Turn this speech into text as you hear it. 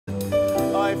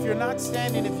If you're not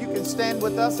standing, if you can stand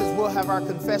with us as we'll have our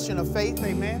confession of faith.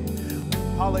 Amen.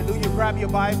 Hallelujah. Grab your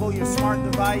Bible, your smart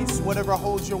device, whatever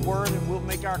holds your word, and we'll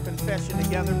make our confession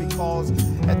together, because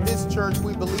at this church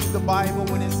we believe the Bible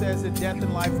when it says that death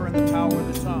and life are in the power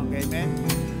of the tongue.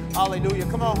 Amen. Hallelujah.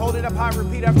 Come on, hold it up high.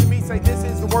 Repeat after me. Say, this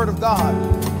is the word of God.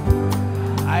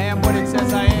 I am what it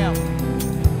says I am.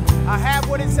 I have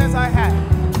what it says I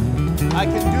have. I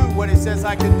can do what it says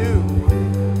I can do.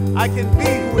 I can be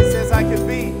who it says I can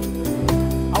be.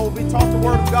 I will be taught the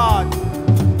word of God.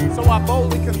 So I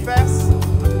boldly confess.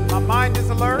 My mind is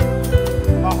alert.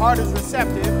 My heart is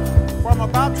receptive. For I'm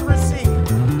about to receive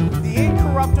the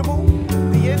incorruptible,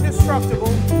 the indestructible,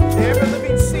 the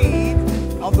ever-living seed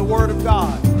of the word of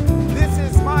God. This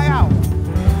is my hour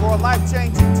for a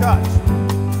life-changing touch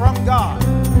from God.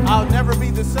 I'll never be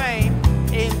the same.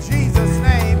 In Jesus'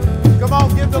 name. Come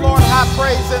on, give the Lord high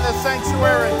praise in the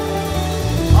sanctuary.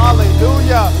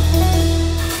 Hallelujah.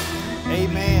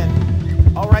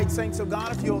 Amen. All right, saints of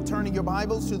God, if you'll turn in your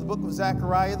Bibles to the book of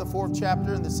Zechariah, the 4th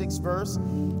chapter and the 6th verse.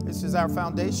 This is our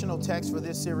foundational text for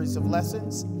this series of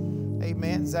lessons.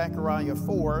 Amen. Zechariah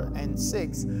 4 and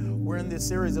 6. We're in this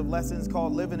series of lessons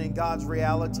called Living in God's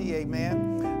Reality.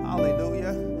 Amen.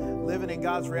 Hallelujah. Living in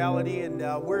God's reality, and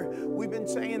we've been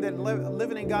saying that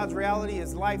living in God's reality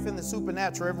is life in the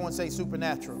supernatural. Everyone say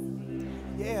supernatural.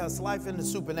 Yeah, it's life in the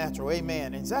supernatural.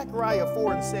 Amen. In Zechariah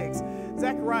 4 and 6,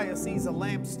 Zechariah sees a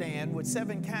lampstand with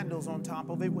 7 candles on top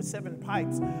of it, with 7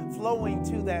 pipes flowing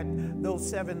to those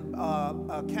 7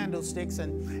 candlesticks,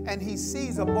 and he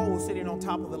sees a bowl sitting on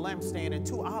top of the lampstand and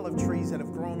 2 olive trees that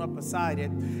have grown up beside it,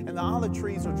 and the olive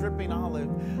trees are dripping olive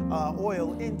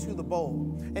oil into the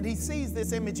bowl. And he sees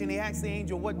this image and he asks the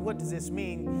angel, what does this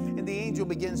mean? And the angel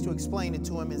begins to explain it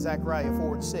to him in Zechariah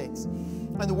 4 and 6.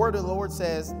 And the word of the Lord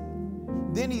says,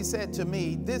 then he said to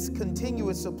me, this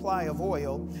continuous supply of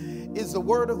oil is the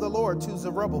word of the Lord to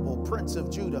Zerubbabel, prince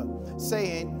of Judah,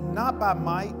 saying, not by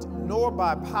might nor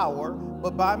by power,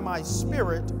 but by my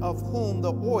spirit, of whom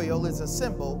the oil is a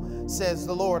symbol, says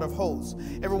the Lord of hosts.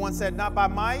 Everyone said, not by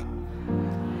might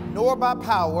nor by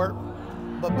power,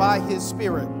 but by his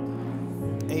spirit.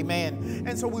 Amen.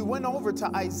 And so we went over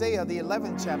to Isaiah, the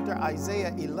 11th chapter,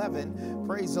 Isaiah 11.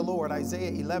 Praise the Lord.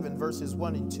 Isaiah 11, verses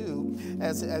 1 and 2.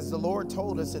 As the Lord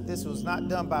told us that this was not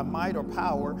done by might or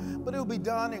power, but it will be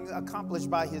done and accomplished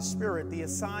by his spirit. The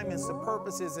assignments, the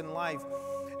purposes in life,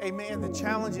 amen, the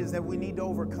challenges that we need to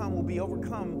overcome will be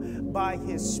overcome by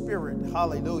his spirit.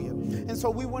 Hallelujah. And so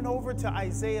we went over to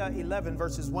Isaiah 11,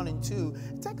 verses 1 and 2.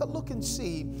 Take a look and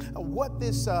see what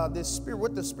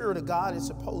the Spirit of God is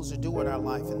supposed to do in our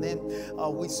life. And then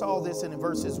we saw this in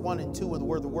verses 1 and 2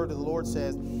 where the word of the Lord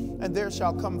says, and there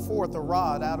shall come forth a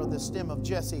rod out of the stem of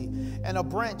Jesse, and a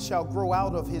branch shall grow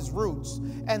out of his roots,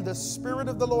 and the Spirit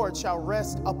of the Lord shall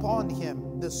rest upon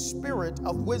him, the Spirit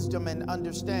of wisdom and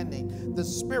understanding, the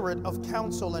Spirit of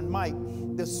counsel and might,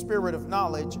 the Spirit of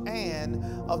knowledge and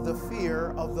of the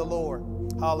fear of the Lord.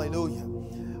 Hallelujah.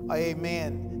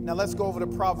 Amen. Now let's go over to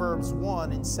Proverbs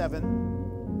 1 and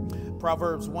 7.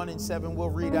 Proverbs 1 and 7, we'll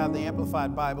read out of the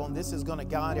Amplified Bible, and this is going to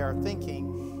guide our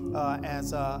thinking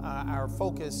as our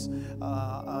focus,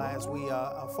 as we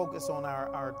focus on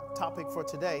our topic for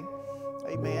today.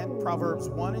 Amen. Proverbs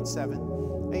 1 and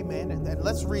 7. Amen. And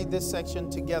let's read this section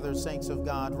together, saints of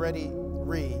God. Ready?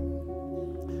 Read.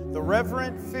 The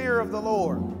reverent fear of the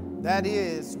Lord, that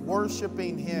is,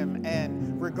 worshiping him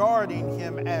and regarding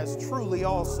him as truly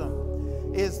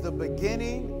awesome, is the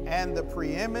beginning and the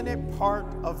preeminent part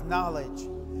of knowledge,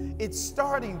 its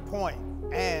starting point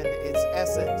and its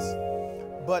essence.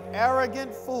 But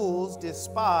arrogant fools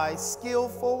despise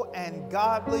skillful and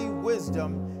godly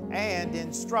wisdom and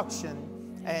instruction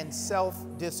and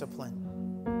self-discipline.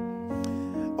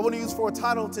 I want to use for a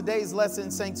title today's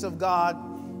lesson, saints of God,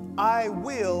 I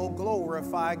will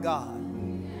glorify God.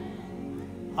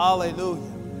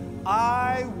 Hallelujah.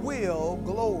 I will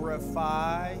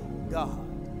glorify God.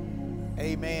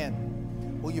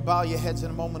 Amen. Will you bow your heads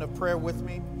in a moment of prayer with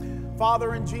me?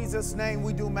 Father, in Jesus' name,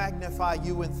 we do magnify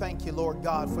you and thank you, Lord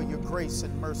God, for your grace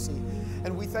and mercy.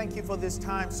 And we thank you for this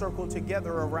time circled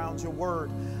together around your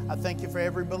word. I thank you for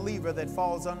every believer that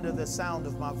falls under the sound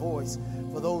of my voice,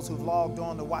 for those who've logged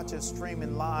on to watch us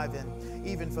streaming live, and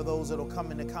even for those that will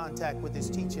come into contact with this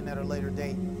teaching at a later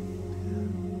date.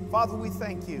 Father, we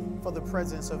thank you for the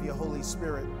presence of your Holy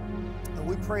Spirit. And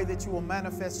we pray that you will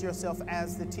manifest yourself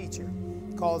as the teacher,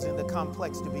 causing the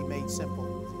complex to be made simple.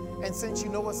 And since you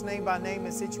know us name by name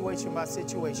and situation by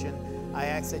situation, I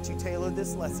ask that you tailor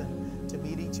this lesson to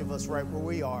meet each of us right where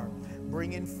we are,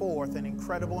 bringing forth an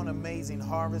incredible and amazing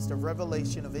harvest of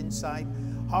revelation, of insight,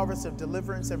 harvest of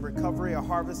deliverance and recovery, a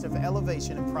harvest of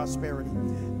elevation and prosperity.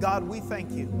 God, we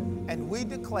thank you, and we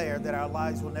declare that our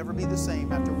lives will never be the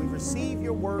same after we receive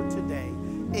your word today.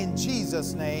 In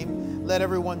Jesus' name, let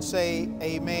everyone say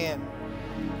amen.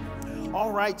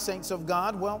 All right, saints of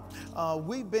God. Well,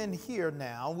 we've been here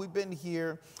now. We've been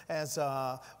here as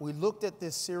we looked at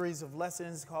this series of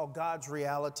lessons called God's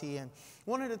Reality. And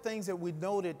one of the things that we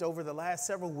noted over the last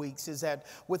several weeks is that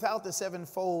without the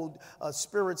sevenfold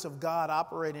spirits of God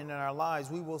operating in our lives,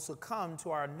 we will succumb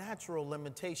to our natural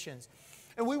limitations.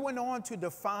 And we went on to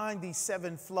define these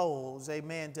seven flows,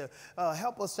 amen, to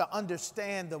help us to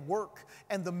understand the work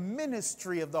and the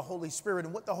ministry of the Holy Spirit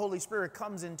and what the Holy Spirit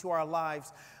comes into our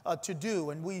lives to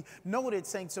do. And we noted,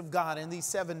 saints of God, in these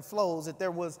seven flows that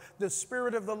there was the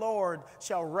Spirit of the Lord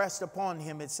shall rest upon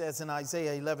him, it says in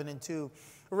Isaiah 11:2.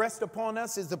 Rest upon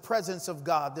us is the presence of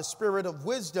God, the spirit of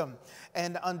wisdom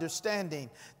and understanding.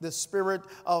 The spirit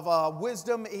of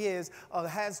wisdom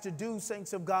has to do,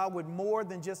 saints of God, with more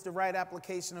than just the right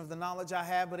application of the knowledge I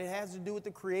have, but it has to do with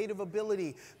the creative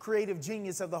ability, creative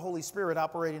genius of the Holy Spirit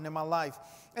operating in my life.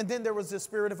 And then there was the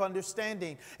spirit of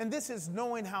understanding. And this is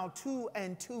knowing how two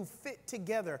and two fit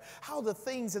together, how the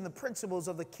things and the principles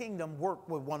of the kingdom work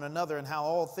with one another, and how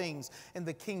all things in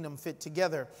the kingdom fit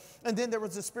together. And then there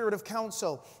was the spirit of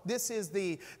counsel. This is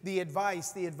the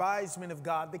advice, the advisement of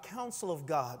God, the counsel of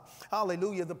God.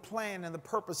 Hallelujah. The plan and the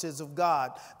purposes of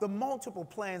God, the multiple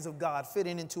plans of God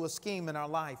fitting into a scheme in our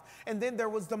life. And then there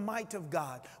was the might of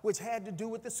God, which had to do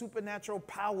with the supernatural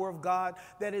power of God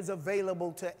that is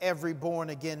available to every born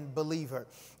again believer.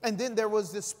 And then there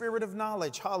was the spirit of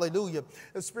knowledge. Hallelujah.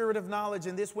 The spirit of knowledge.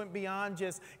 And this went beyond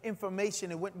just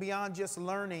information. It went beyond just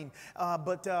learning.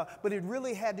 But it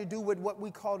really had to do with what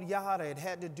we called yada. It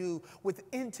had to do with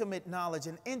intimate knowledge,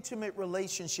 an intimate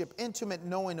relationship, intimate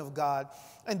knowing of God.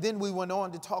 And then we went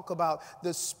on to talk about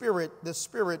the spirit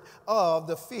of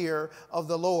the fear of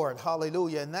the Lord.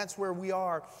 Hallelujah. And that's where we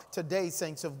are today,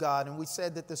 saints of God. And we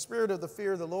said that the spirit of the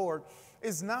fear of the Lord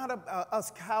is not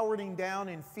us cowering down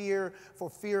in fear for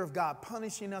fear of God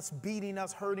punishing us, beating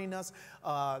us, hurting us,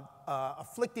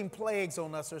 afflicting plagues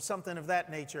on us or something of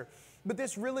that nature. But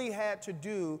this really had to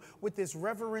do with this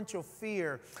reverential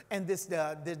fear and this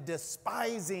the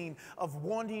despising of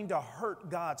wanting to hurt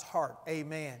God's heart.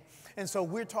 Amen. And so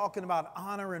we're talking about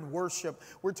honor and worship.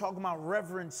 We're talking about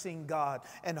reverencing God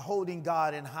and holding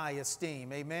God in high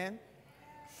esteem. Amen.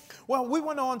 Well, we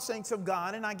went on, saints of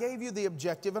God, and I gave you the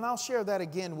objective, and I'll share that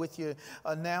again with you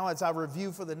now as I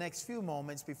review for the next few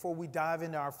moments before we dive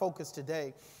into our focus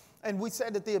today. And we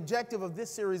said that the objective of this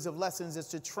series of lessons is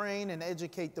to train and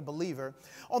educate the believer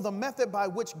on the method by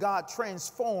which God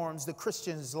transforms the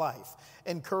Christian's life,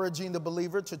 encouraging the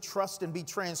believer to trust and be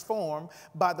transformed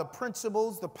by the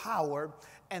principles, the power,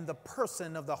 and the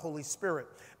person of the Holy Spirit.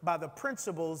 By the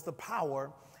principles, the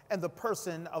power, and the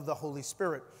person of the Holy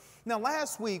Spirit. Now,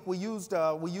 last week we used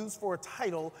for a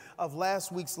title of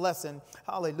last week's lesson,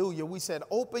 hallelujah, we said,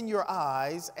 open your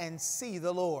eyes and see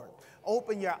the Lord.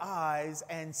 Open your eyes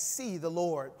and see the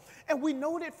Lord. And we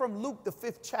noted from Luke, the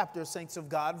 5th chapter, saints of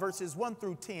God, verses 1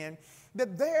 through 10,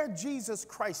 that there Jesus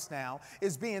Christ now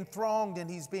is being thronged and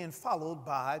he's being followed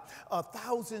by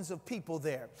thousands of people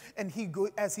there. And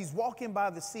as he's walking by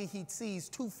the sea, he sees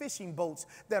two fishing boats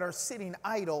that are sitting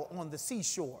idle on the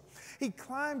seashore. He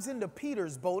climbs into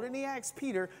Peter's boat and he asks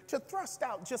Peter to thrust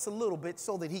out just a little bit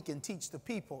so that he can teach the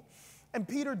people. And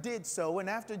Peter did so, and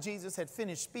after Jesus had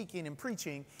finished speaking and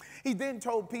preaching, he then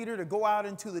told Peter to go out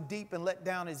into the deep and let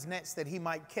down his nets that he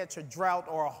might catch a drought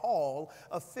or a haul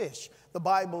of fish. The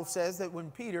Bible says that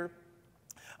when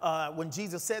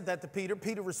Jesus said that to Peter,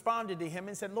 Peter responded to him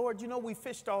and said, Lord, you know, we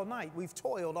fished all night. We've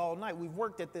toiled all night. We've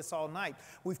worked at this all night.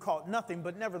 We've caught nothing,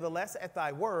 but nevertheless, at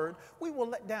thy word, we will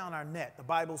let down our net. The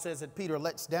Bible says that Peter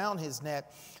lets down his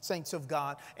net, saints of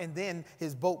God, and then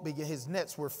his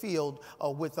nets were filled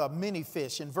with many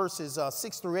fish. In verses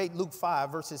 6 through 8, Luke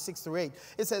 5, verses 6 through 8,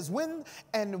 it says, when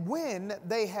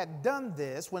they had done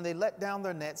this, when they let down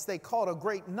their nets, they caught a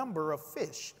great number of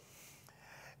fish.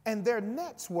 And their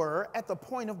nets were at the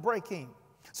point of breaking.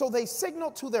 So they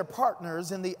signaled to their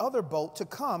partners in the other boat to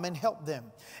come and help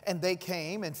them. And they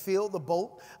came and filled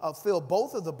both of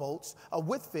the boats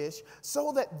with fish,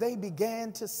 so that they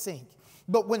began to sink.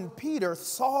 But when Peter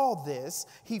saw this,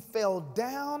 he fell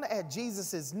down at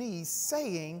Jesus' knees,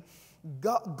 saying,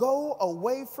 Go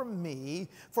away from me,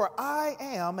 for I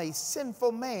am a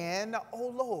sinful man, O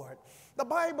Lord. The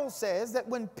Bible says that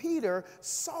when Peter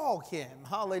saw him,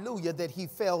 hallelujah, that he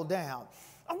fell down.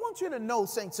 I want you to know,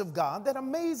 saints of God, that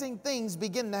amazing things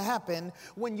begin to happen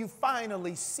when you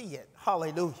finally see it.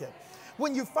 Hallelujah.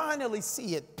 When you finally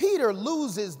see it, Peter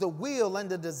loses the will and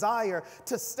the desire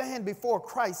to stand before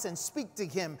Christ and speak to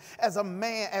him as a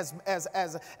man,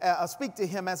 speak to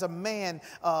him as a man,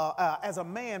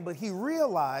 but he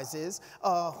realizes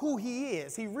who he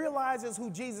is. He realizes who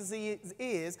Jesus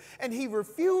is, and he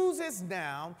refuses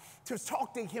now to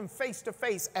talk to him face to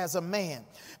face as a man.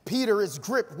 Peter is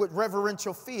gripped with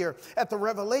reverential fear at the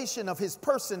revelation of his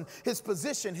person, his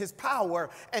position, his power,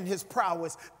 and his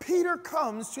prowess. Peter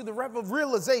comes to the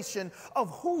realization of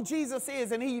who Jesus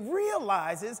is, and he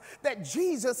realizes that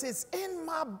Jesus is in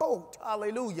my boat.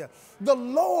 Hallelujah. The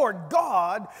Lord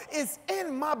God is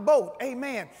in my boat.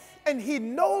 Amen. And he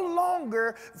no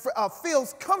longer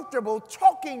feels comfortable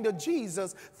talking to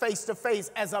Jesus face to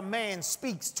face as a man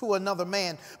speaks to another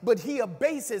man, but he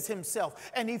abases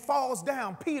himself and he falls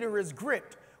down. Peter is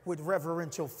gripped with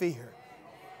reverential fear.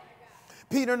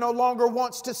 Peter no longer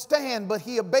wants to stand, but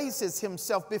he abases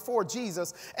himself before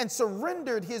Jesus and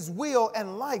surrendered his will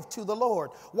and life to the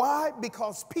Lord. Why?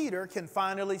 Because Peter can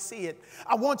finally see it.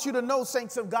 I want you to know,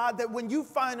 saints of God, that when you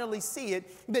finally see it,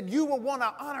 that you will want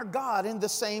to honor God in the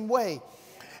same way.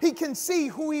 He can see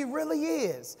who he really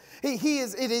is. It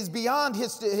is beyond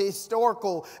his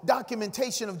historical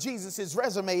documentation of Jesus'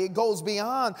 resume. It goes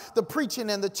beyond the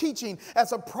preaching and the teaching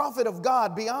as a prophet of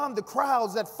God, beyond the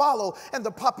crowds that follow and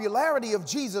the popularity of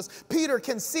Jesus. Peter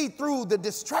can see through the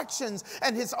distractions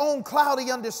and his own cloudy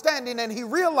understanding, and he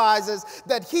realizes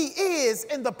that he is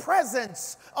in the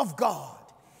presence of God.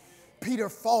 Peter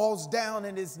falls down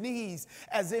on his knees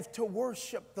as if to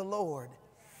worship the Lord.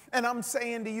 And I'm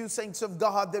saying to you, saints of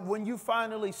God, that when you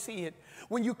finally see it,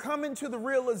 when you come into the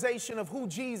realization of who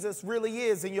Jesus really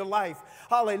is in your life,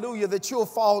 hallelujah, that you'll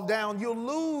fall down. You'll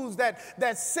lose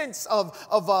that sense of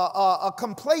a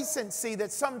complacency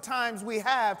that sometimes we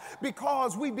have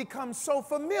because we become so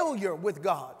familiar with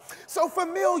God, so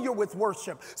familiar with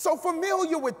worship, so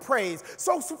familiar with praise,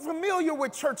 so familiar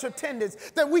with church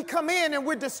attendance that we come in and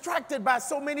we're distracted by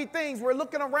so many things. We're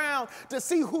looking around to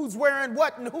see who's wearing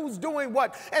what and who's doing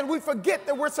what. And we forget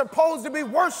that we're supposed to be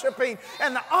worshiping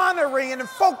and honoring and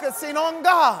focusing on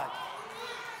God.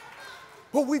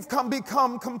 But we've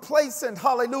become complacent,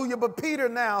 hallelujah. But Peter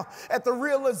now, at the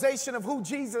realization of who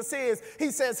Jesus is,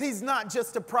 he says he's not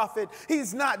just a prophet.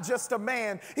 He's not just a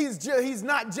man. He's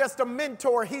not just a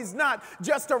mentor. He's not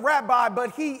just a rabbi,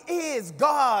 but he is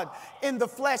God in the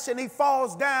flesh, and he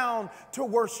falls down to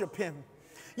worship him.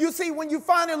 You see, when you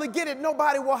finally get it,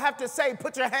 nobody will have to say,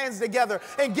 put your hands together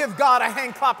and give God a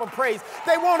hand clap of praise.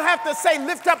 They won't have to say,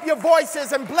 lift up your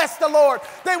voices and bless the Lord.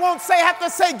 They won't have to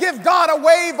say, give God a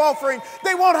wave offering.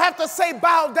 They won't have to say,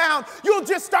 bow down. You'll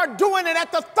just start doing it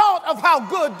at the thought of how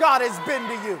good God has been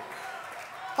to you.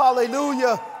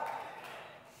 Hallelujah.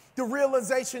 The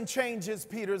realization changes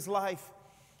Peter's life.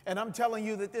 And I'm telling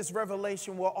you that this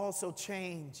revelation will also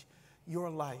change your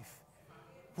life.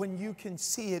 When you can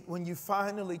see it, when you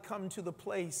finally come to the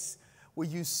place where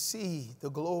you see the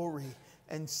glory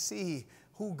and see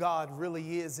who God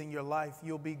really is in your life,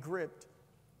 you'll be gripped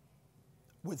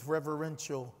with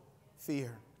reverential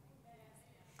fear.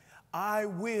 I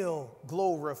will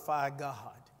glorify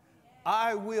God.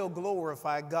 I will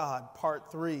glorify God,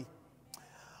 part 3.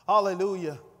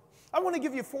 Hallelujah. I want to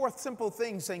give you 4 simple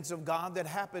things, saints of God, that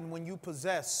happen when you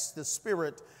possess the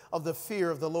spirit of the fear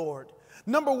of the Lord.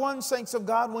 Number 1, saints of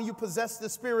God, when you possess the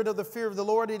spirit of the fear of the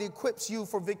Lord, it equips you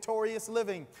for victorious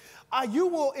living. You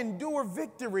will endure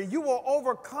victory. You will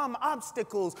overcome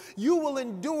obstacles. You will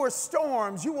endure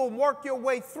storms. You will work your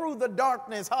way through the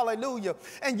darkness. Hallelujah.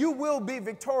 And you will be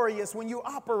victorious when you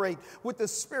operate with the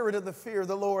spirit of the fear of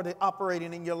the Lord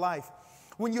operating in your life.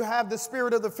 When you have the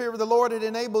spirit of the fear of the Lord, it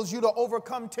enables you to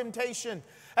overcome temptation.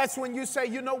 That's when you say,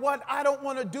 you know what? I don't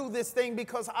want to do this thing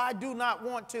because I do not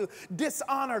want to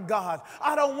dishonor God.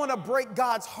 I don't want to break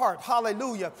God's heart.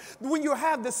 Hallelujah. When you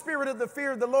have the spirit of the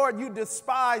fear of the Lord, you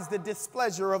despise the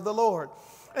displeasure of the Lord.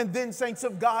 And then, saints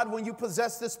of God, when you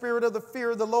possess the spirit of the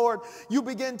fear of the Lord, you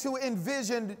begin to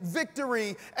envision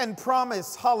victory and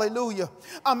promise. Hallelujah.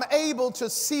 I'm able to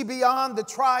see beyond the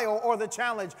trial or the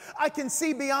challenge. I can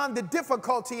see beyond the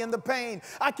difficulty and the pain.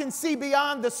 I can see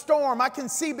beyond the storm. I can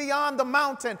see beyond the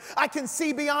mountain. I can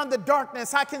see beyond the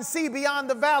darkness. I can see beyond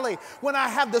the valley when I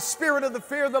have the spirit of the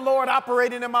fear of the Lord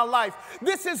operating in my life.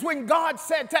 This is when God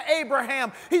said to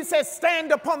Abraham, he says,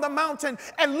 stand upon the mountain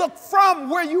and look from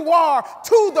where you are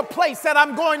to the place that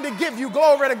I'm going to give you.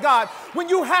 Glory to God. When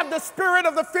you have the spirit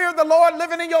of the fear of the Lord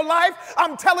living in your life,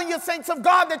 I'm telling you, saints of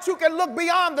God, that you can look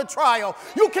beyond the trial.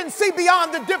 You can see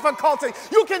beyond the difficulty.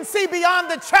 You can see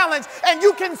beyond the challenge, and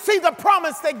you can see the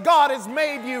promise that God has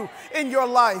made you in your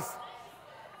life.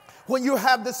 When you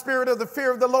have the spirit of the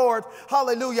fear of the Lord,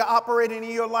 hallelujah, operating in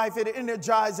your life, it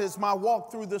energizes my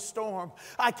walk through the storm.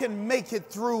 I can make it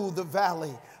through the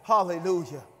valley.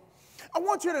 Hallelujah. I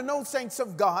want you to know, saints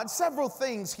of God, several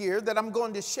things here that I'm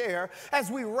going to share as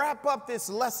we wrap up this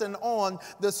lesson on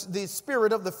the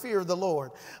spirit of the fear of the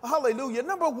Lord. Hallelujah.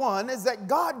 Number one is that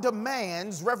God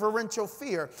demands reverential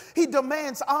fear. He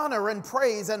demands honor and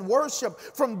praise and worship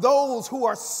from those who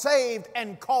are saved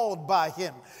and called by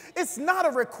Him. It's not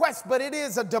a request, but it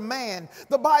is a demand.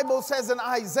 The Bible says in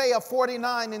Isaiah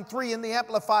 49:3 in the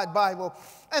Amplified Bible,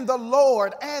 and the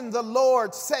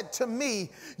Lord said to me,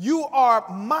 you are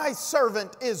my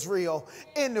servant Israel,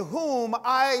 in whom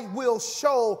I will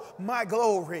show my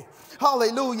glory.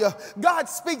 Hallelujah. God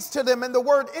speaks to them, and the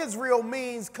word Israel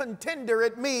means contender.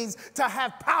 It means to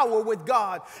have power with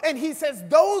God. And He says,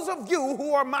 those of you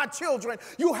who are my children,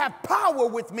 you have power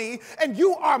with me, and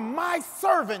you are my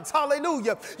servants.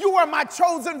 Hallelujah. You are my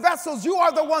chosen vessels. You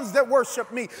are the ones that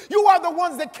worship me. You are the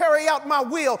ones that carry out my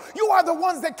will. You are the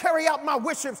ones that carry out my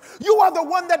wishes. You are the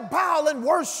one that bow and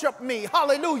worship me.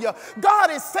 Hallelujah.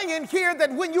 God is saying here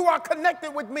that when you are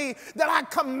connected with me, that I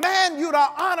command you to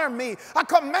honor me. I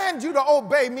command you to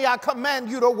obey me. I command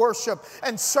you to worship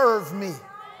and serve me.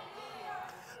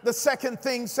 The second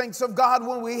thing, saints of God,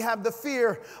 when we have the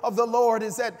fear of the Lord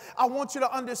is that I want you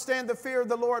to understand the fear of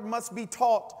the Lord must be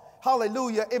taught.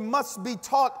 Hallelujah. It must be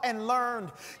taught and learned.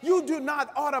 You do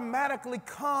not automatically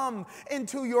come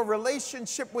into your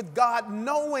relationship with God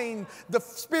knowing the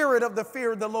spirit of the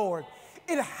fear of the Lord.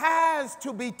 It has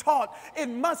to be taught. It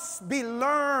must be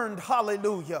learned.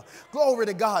 Hallelujah. Glory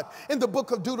to God. In the book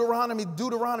of Deuteronomy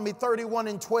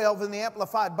 31:12 in the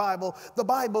Amplified Bible, the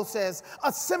Bible says,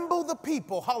 assemble the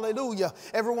people. Hallelujah.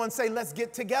 Everyone say, let's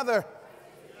get together.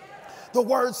 The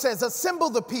word says, assemble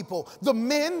the people, the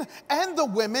men and the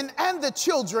women and the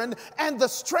children and the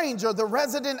stranger, the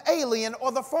resident alien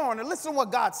or the foreigner. Listen to what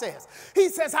God says. He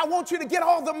says, I want you to get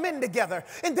all the men together,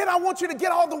 and then I want you to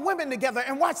get all the women together.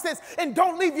 And watch this. And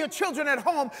don't leave your children at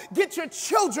home. Get your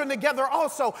children together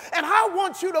also. And I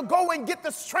want you to go and get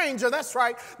the stranger. That's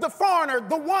right. The foreigner,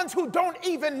 the ones who don't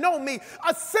even know me.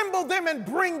 Assemble them and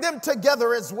bring them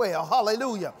together as well.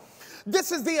 Hallelujah.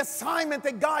 This is the assignment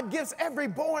that God gives every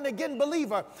born-again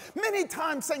believer. Many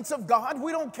times, saints of God,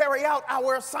 we don't carry out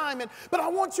our assignment, but I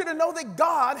want you to know that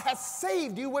God has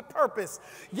saved you with purpose.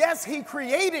 Yes, He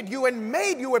created you and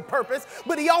made you with purpose,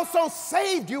 but He also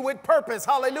saved you with purpose.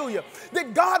 Hallelujah.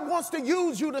 That God wants to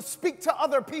use you to speak to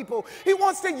other people. He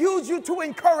wants to use you to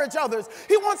encourage others.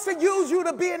 He wants to use you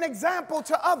to be an example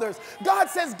to others.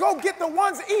 God says, go get the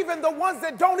ones, even the ones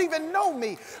that don't even know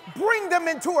me. Bring them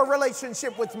into a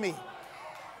relationship with me.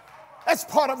 That's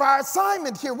part of our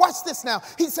assignment here. Watch this now.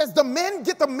 He says the men,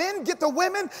 get the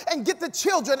women, and get the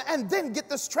children, and then get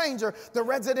the stranger, the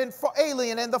resident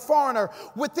alien and the foreigner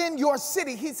within your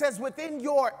city. He says within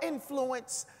your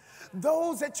influence,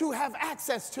 those that you have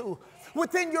access to,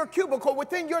 within your cubicle,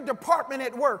 within your department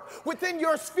at work, within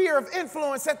your sphere of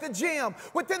influence at the gym,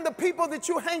 within the people that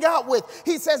you hang out with.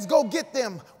 He says go get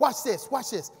them. Watch this,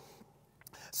 watch this.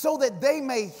 So that they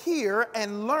may hear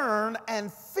and learn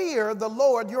and fear the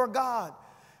Lord your God.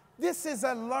 This is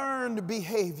a learned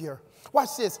behavior.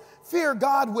 Watch this. Fear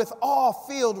God with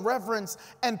awe-filled reverence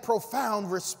and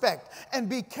profound respect. And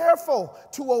be careful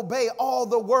to obey all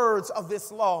the words of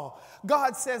this law.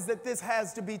 God says that this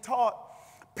has to be taught.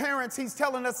 Parents, He's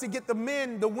telling us to get the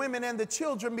men, the women, and the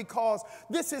children because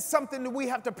this is something that we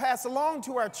have to pass along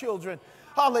to our children.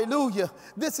 Hallelujah.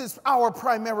 This is our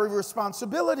primary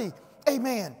responsibility.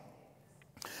 Amen.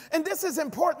 And this is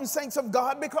important, saints of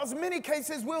God, because in many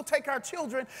cases we'll take our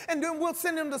children and then we'll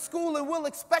send them to school and we'll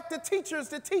expect the teachers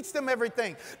to teach them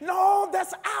everything. No,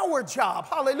 that's our job.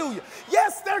 Hallelujah.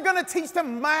 Yes, they're going to teach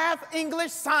them math,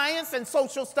 English, science, and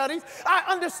social studies. I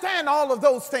understand all of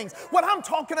those things. What I'm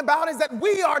talking about is that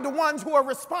we are the ones who are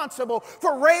responsible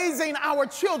for raising our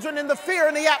children in the fear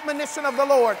and the admonition of the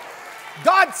Lord.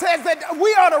 God says that we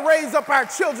ought to raise up our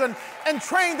children and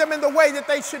train them in the way that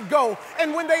they should go.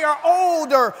 And when they are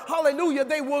older, hallelujah,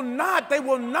 they will not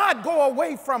go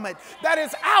away from it. That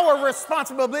is our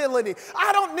responsibility.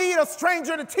 I don't need a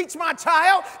stranger to teach my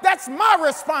child. That's my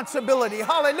responsibility.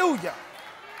 Hallelujah.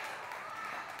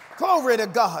 Glory to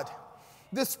God.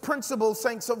 This principle,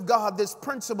 saints of God, this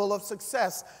principle of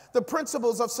success, the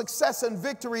principles of success and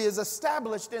victory is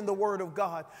established in the Word of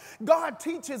God. God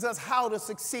teaches us how to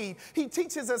succeed. He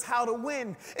teaches us how to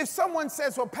win. If someone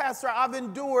says, well, Pastor, I've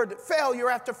endured failure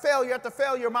after failure after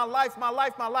failure, my life,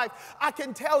 I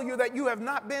can tell you that you have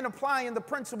not been applying the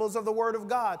principles of the Word of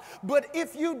God. But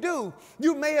if you do,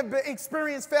 you may have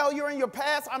experienced failure in your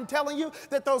past. I'm telling you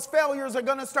that those failures are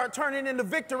going to start turning into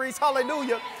victories.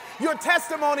 Hallelujah. Your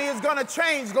testimony is going to change.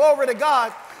 Glory to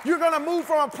God. You're going to move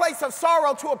from a place of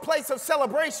sorrow to a place of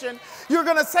celebration. You're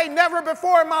going to say, never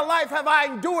before in my life have I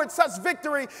endured such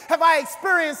victory, have I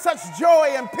experienced such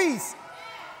joy and peace.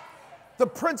 The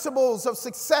principles of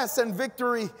success and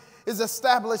victory is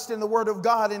established in the Word of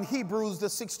God. In Hebrews, the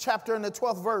 6th chapter and the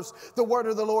 12th verse, the Word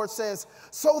of the Lord says,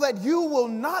 so that you will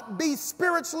not be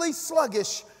spiritually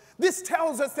sluggish. This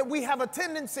tells us that we have a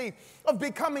tendency of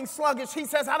becoming sluggish. He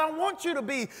says, I don't want you to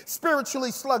be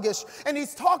spiritually sluggish. And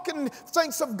he's talking,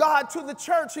 thanks of God, to the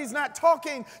church. He's not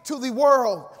talking to the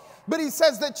world. But he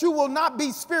says that you will not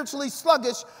be spiritually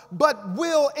sluggish, but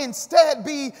will instead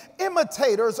be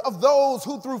imitators of those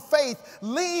who through faith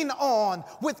lean on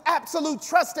with absolute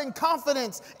trust and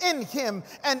confidence in him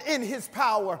and in his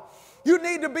power. You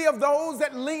need to be of those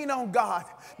that lean on God,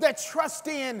 that trust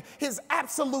in his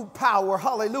absolute power.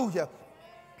 Hallelujah.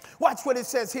 Watch what it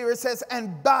says here. It says,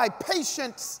 and by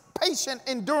patient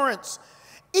endurance,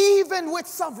 even with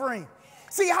suffering.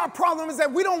 See, our problem is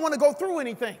that we don't want to go through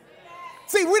anything.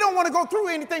 See, we don't want to go through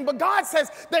anything, but God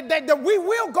says that we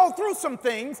will go through some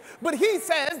things, but he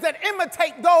says that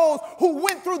imitate those who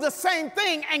went through the same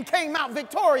thing and came out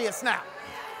victorious now.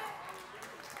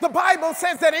 The Bible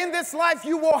says that in this life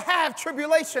you will have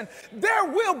tribulation. There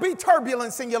will be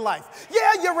turbulence in your life.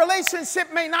 Yeah, your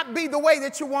relationship may not be the way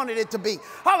that you wanted it to be.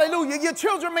 Hallelujah. Your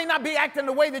children may not be acting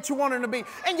the way that you want them to be.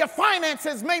 And your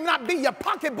finances may not be, your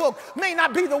pocketbook may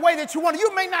not be the way that you want it.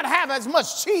 You may not have as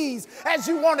much cheese as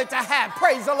you wanted to have.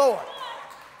 Praise the Lord.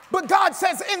 But God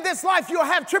says in this life you'll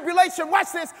have tribulation.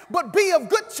 Watch this. But be of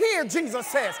good cheer, Jesus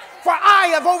says. For I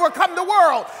have overcome the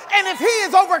world. And if he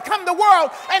has overcome the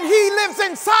world and he lives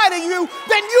inside of you,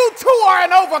 then you too are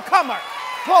an overcomer.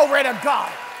 Glory to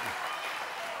God.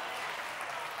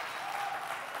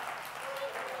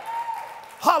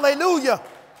 Hallelujah.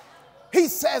 He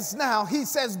says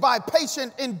by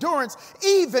patient endurance,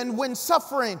 even when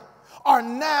suffering, are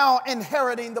now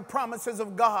inheriting the promises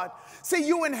of God. See,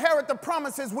 you inherit the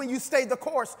promises when you stay the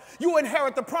course. You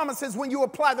inherit the promises when you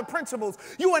apply the principles.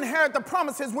 You inherit the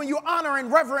promises when you honor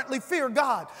and reverently fear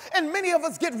God. And many of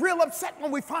us get real upset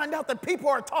when we find out that people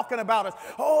are talking about us.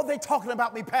 Oh, they talking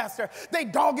about me, Pastor. They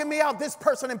dogging me out, this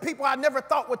person, and people I never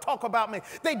thought would talk about me.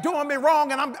 They doing me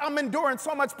wrong, and I'm enduring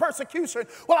so much persecution.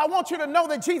 Well, I want you to know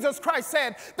that Jesus Christ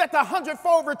said that the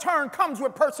 100-fold return comes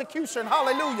with persecution.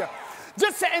 Hallelujah.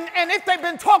 And if they've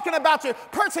been talking about you,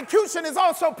 persecution is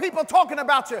also people talking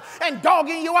about you and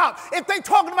dogging you out. If they're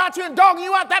talking about you and dogging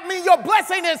you out, that means your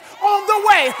blessing is on the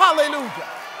way. Hallelujah.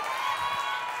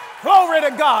 Glory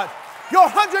to God. Your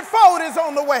 100-fold is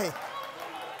on the way.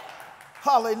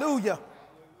 Hallelujah.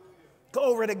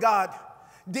 Glory to God.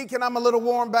 Deacon, I'm a little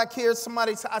warm back here.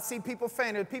 I see people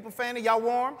fanning. People fanning, y'all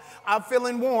warm? I'm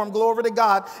feeling warm. Glory to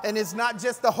God. And it's not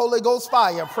just the Holy Ghost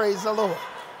fire. Praise the Lord.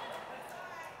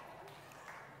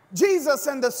 Jesus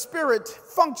and the Spirit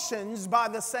functions by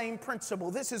the same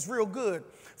principle. This is real good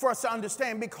for us to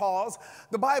understand because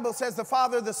the Bible says the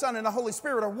Father, the Son, and the Holy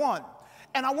Spirit are one.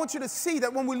 And I want you to see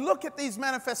that when we look at these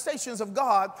manifestations of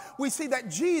God, we see that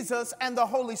Jesus and the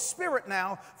Holy Spirit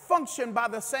now function by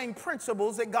the same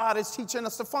principles that God is teaching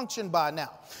us to function by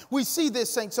now. We see this,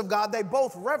 saints of God, they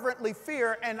both reverently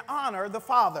fear and honor the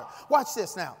Father. Watch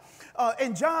this now.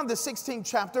 In John, the 16th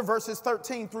chapter, verses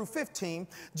 13 through 15,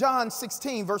 John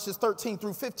 16, verses 13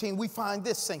 through 15, we find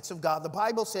this, saints of God. The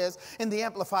Bible says in the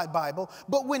Amplified Bible,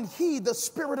 but when he, the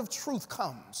Spirit of truth,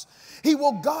 comes, he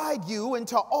will guide you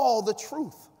into all the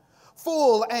truth,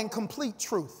 full and complete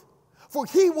truth. For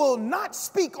he will not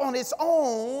speak on his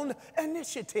own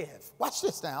initiative. Watch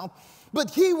this now.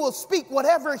 But he will speak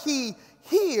whatever he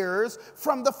hears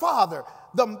from the Father,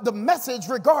 the message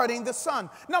regarding the Son.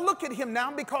 Now look at him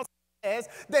now, because says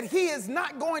that he is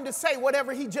not going to say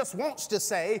whatever he just wants to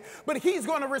say, but he's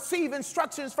going to receive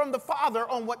instructions from the Father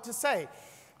on what to say.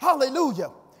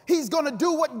 Hallelujah. He's going to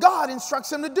do what God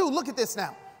instructs him to do. Look at this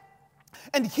now.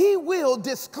 And he will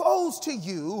disclose to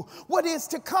you what is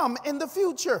to come in the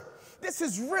future. This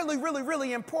is really, really,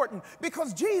 really important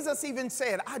because Jesus even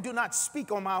said, I do not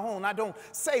speak on my own. I don't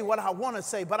say what I want to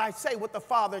say, but I say what the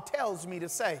Father tells me to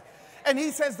say. And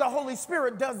he says the Holy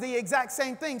Spirit does the exact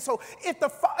same thing. So if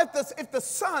the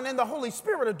Son and the Holy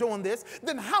Spirit are doing this,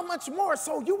 then how much more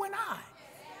so you and I?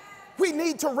 We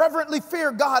need to reverently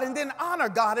fear God and then honor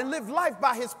God and live life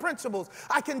by his principles.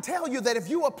 I can tell you that if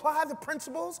you apply the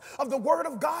principles of the word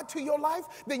of God to your life,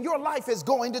 then your life is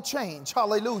going to change.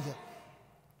 Hallelujah.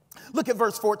 Look at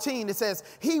verse 14. It says,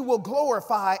 he will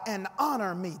glorify and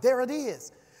honor me. There it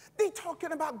is. They're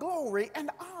talking about glory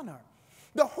and honor.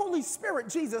 The Holy Spirit,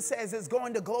 Jesus says, is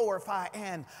going to glorify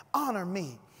and honor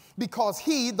me, because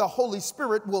he, the Holy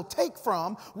Spirit, will take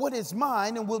from what is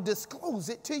mine and will disclose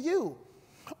it to you.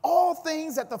 All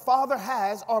things that the Father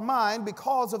has are mine.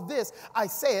 Because of this, I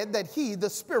said that he, the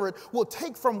Spirit, will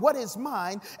take from what is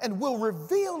mine and will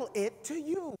reveal it to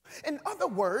you. In other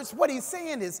words, what he's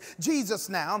saying is Jesus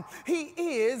now, he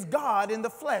is God in the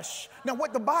flesh. Now,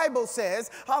 what the Bible says,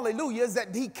 hallelujah, is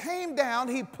that he came down,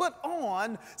 he put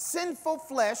on sinful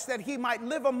flesh that he might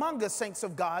live among us, saints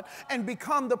of God, and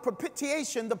become the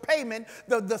propitiation, the payment,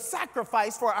 the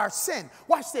sacrifice for our sin.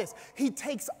 Watch this. He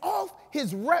takes off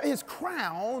his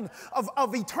crown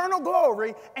of eternal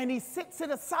glory, and he sits it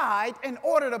aside in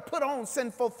order to put on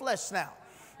sinful flesh now,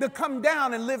 to come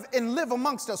down and live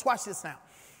amongst us. Watch this now.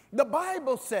 The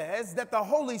Bible says that the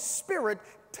Holy Spirit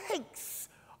takes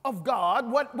of God,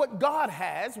 what God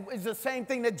has is the same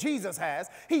thing that Jesus has.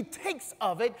 He takes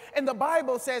of it, and the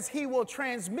Bible says he will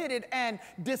transmit it and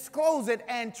disclose it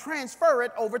and transfer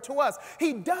it over to us.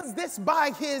 He does this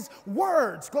by his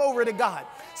words. Glory to God.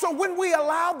 So when we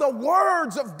allow the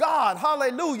words of God,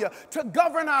 hallelujah, to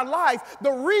govern our life,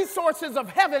 the resources of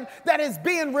heaven that is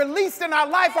being released in our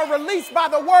life are released by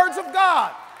the words of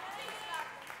God.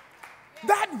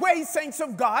 That way, saints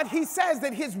of God, he says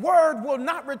that his word will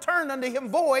not return unto him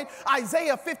void.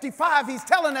 Isaiah 55, he's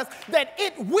telling us that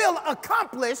it will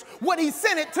accomplish what he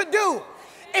sent it to do.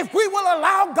 If we will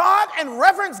allow God and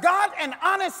reverence God and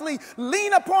honestly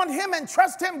lean upon him and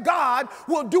trust him, God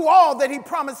will do all that he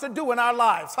promised to do in our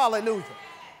lives. Hallelujah.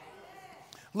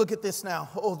 Look at this now.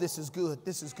 Oh, this is good.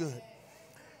 This is good.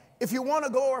 If you want to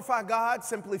glorify God,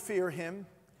 simply fear him.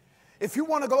 If you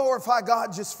want to glorify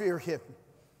God, just fear him.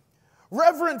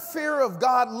 Reverent fear of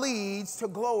God leads to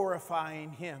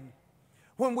glorifying him.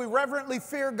 When we reverently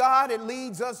fear God, it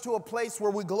leads us to a place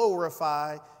where we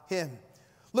glorify him.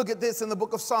 Look at this in the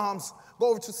book of Psalms. Go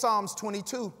over to Psalms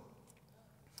 22.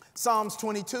 Psalms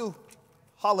 22.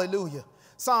 Hallelujah.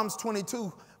 Psalms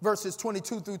 22, verses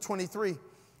 22 through 23.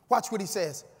 Watch what he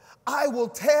says. I will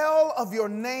tell of your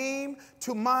name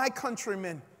to my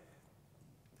countrymen.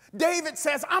 David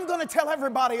says, I'm going to tell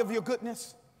everybody of your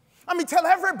goodness. Let me tell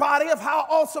everybody of how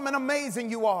awesome and amazing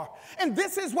you are. And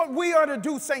this is what we are to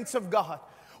do, saints of God.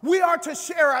 We are to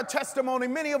share our testimony.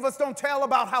 Many of us don't tell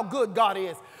about how good God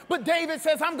is. But David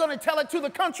says, I'm going to tell it to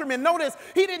the countrymen. Notice,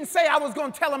 he didn't say I was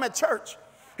going to tell them at church.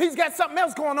 He's got something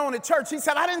else going on at church. He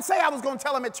said, I didn't say I was going to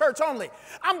tell them at church only.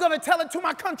 I'm going to tell it to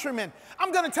my countrymen.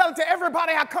 I'm going to tell it to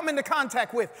everybody I come into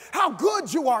contact with. How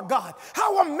good you are, God.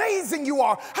 How amazing you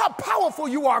are. How powerful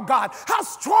you are, God. How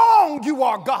strong you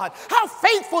are, God. How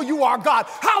faithful you are, God.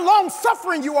 How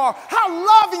long-suffering you are. How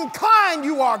loving, kind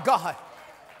you are, God.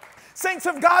 Saints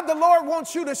of God, the Lord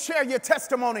wants you to share your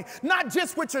testimony, not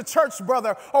just with your church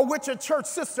brother or with your church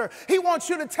sister. He wants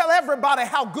you to tell everybody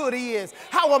how good he is,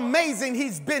 how amazing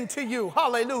he's been to you.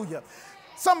 Hallelujah.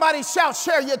 Somebody shout,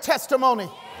 share your testimony.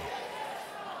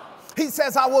 He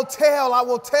says, I will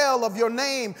tell of your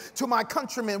name to my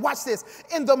countrymen. Watch this.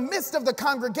 In the midst of the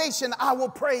congregation, I will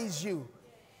praise you.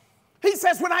 He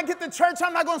says, when I get to church,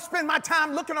 I'm not going to spend my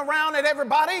time looking around at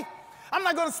everybody. I'm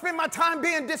not going to spend my time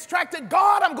being distracted.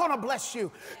 God, I'm going to bless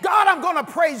you. God, I'm going to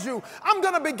praise you. I'm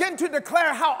going to begin to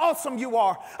declare how awesome you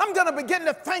are. I'm going to begin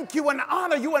to thank you and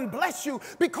honor you and bless you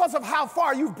because of how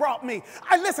far you've brought me.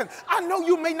 Listen, I know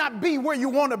you may not be where you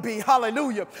want to be.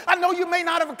 Hallelujah. I know you may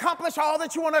not have accomplished all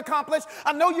that you want to accomplish.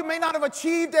 I know you may not have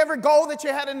achieved every goal that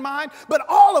you had in mind, but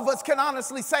all of us can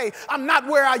honestly say, I'm not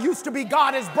where I used to be.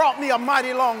 God has brought me a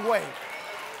mighty long way.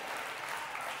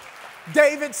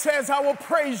 David says, I will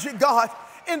praise you, God.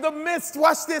 In the midst,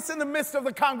 watch this, in the midst of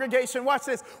the congregation, watch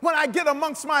this. When I get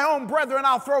amongst my own brethren,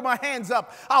 I'll throw my hands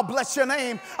up. I'll bless your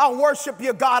name. I'll worship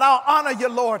you, God. I'll honor you,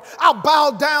 Lord. I'll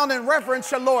bow down and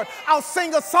reverence you, Lord. I'll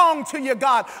sing a song to you,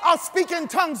 God. I'll speak in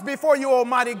tongues before you,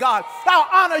 Almighty God. I'll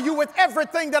honor you with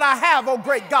everything that I have, oh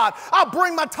great God. I'll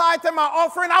bring my tithe and my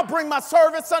offering. I'll bring my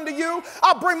service unto you.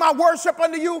 I'll bring my worship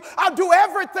unto you. I'll do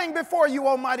everything before you,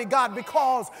 Almighty God,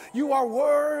 because you are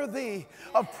worthy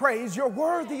of praise. You're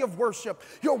worthy of worship.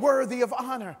 You're worthy of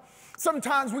honor.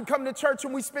 Sometimes we come to church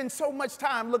and we spend so much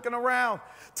time looking around.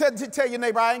 Tell your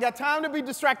neighbor, I ain't got time to be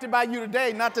distracted by you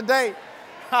today. Not today.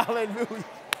 Hallelujah.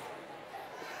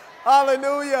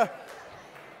 Hallelujah.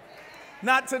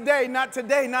 Not today, not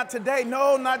today, not today.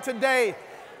 No, not today.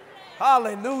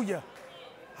 Hallelujah.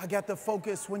 I got the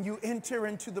focus. When you enter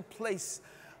into the place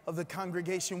of the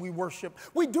congregation, we worship.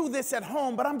 We do this at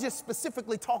home, but I'm just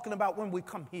specifically talking about when we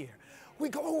come here. We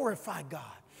glorify God.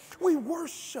 We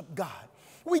worship God.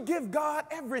 We give God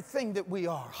everything that we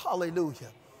are.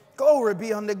 Hallelujah. Glory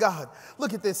be unto God.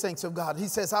 Look at this, saints of God. He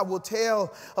says, I will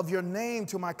tell of your name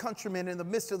to my countrymen in the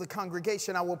midst of the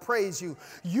congregation. I will praise you.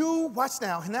 You, watch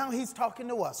now. Now he's talking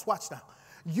to us. Watch now.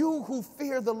 You who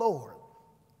fear the Lord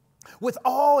with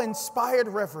all inspired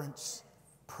reverence,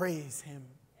 praise him.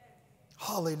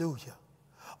 Hallelujah.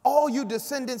 All you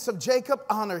descendants of Jacob,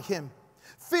 honor him.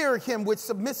 Fear him with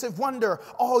submissive wonder,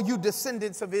 all you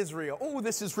descendants of Israel. Oh,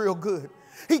 this is real good.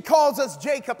 He calls us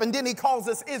Jacob, and then he calls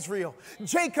us Israel.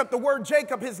 Jacob, the word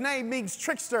Jacob, his name means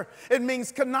trickster. It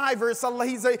means conniver.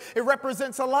 It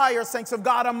represents a liar, saints of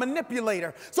God, a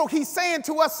manipulator. So he's saying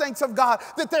to us, saints of God,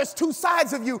 that there's two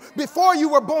sides of you. Before you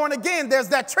were born again, there's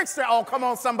that trickster. Oh, come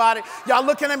on, somebody. Y'all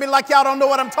looking at me like y'all don't know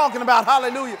what I'm talking about.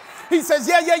 Hallelujah. He says,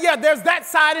 yeah, there's that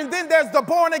side, and then there's the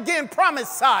born-again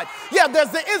promised side. Yeah,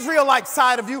 there's the Israelite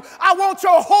side of you. I want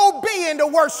your whole being to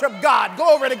worship God.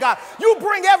 Glory to God. You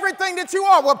bring everything that you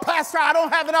are. Well, Pastor, I don't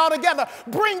have it all together.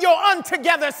 Bring your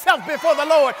untogether self before the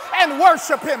Lord and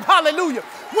worship him. Hallelujah.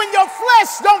 When your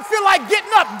flesh don't feel like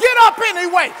getting up, get up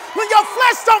anyway. When your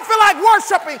flesh don't feel like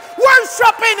worshiping,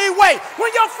 worship anyway.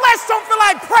 When your flesh don't feel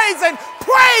like praising,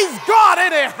 praise God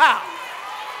anyhow.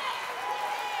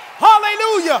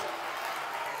 Hallelujah.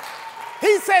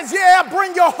 He says, yeah,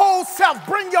 bring your whole self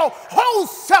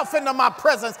into my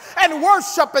presence and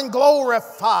worship and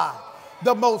glorify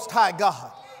the Most High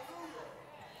God.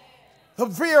 The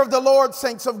fear of the Lord,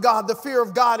 saints of God, the fear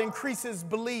of God increases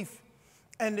belief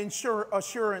and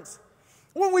assurance.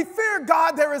 When we fear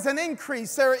God, there is an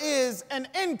increase. There is an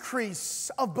increase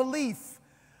of belief.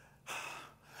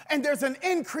 And there's an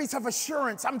increase of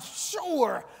assurance. I'm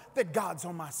sure that God's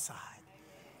on my side.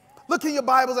 Look in your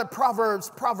Bibles at Proverbs,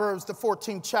 the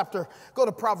 14th chapter. Go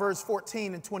to Proverbs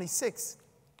 14 and 26.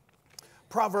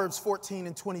 Proverbs 14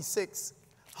 and 26.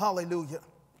 Hallelujah.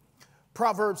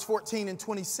 Proverbs 14 and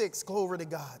 26. Glory to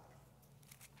God.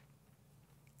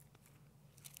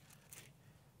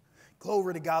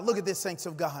 Glory to God. Look at this, saints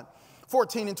of God.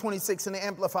 14 and 26 in the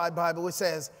Amplified Bible, it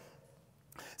says,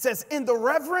 in the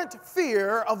reverent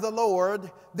fear of the Lord,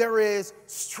 there is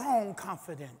strong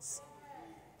confidence.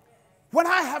 When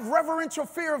I have reverential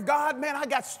fear of God, man, I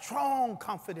got strong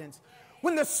confidence.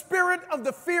 When the spirit of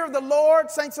the fear of the Lord,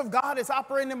 saints of God, is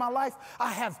operating in my life,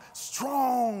 I have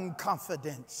strong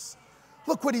confidence.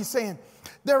 Look what he's saying.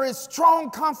 There is strong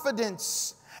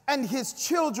confidence, and his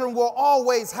children will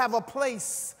always have a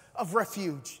place of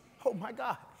refuge. Oh, my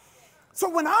God. So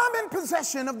when I'm in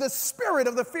possession of the spirit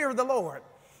of the fear of the Lord,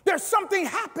 there's something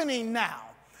happening now.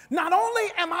 Not only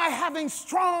am I having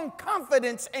strong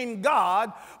confidence in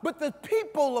God, but the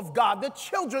people of God, the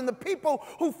children, the people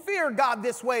who fear God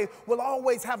this way will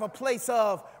always have a place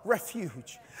of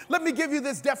refuge. Let me give you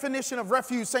this definition of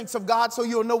refuge, saints of God, so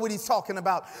you'll know what he's talking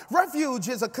about. Refuge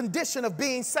is a condition of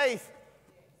being safe.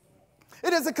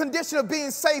 It is a condition of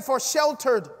being safe or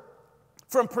sheltered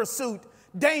from pursuit,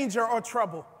 danger, or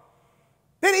trouble.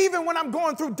 That even when I'm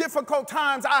going through difficult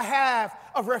times, I have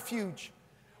a refuge.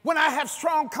 When I have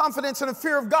strong confidence in the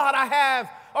fear of God, I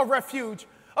have a refuge,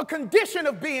 a condition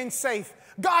of being safe.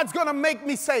 God's going to make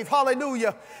me safe.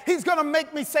 Hallelujah. He's going to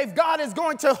make me safe. God is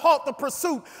going to halt the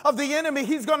pursuit of the enemy.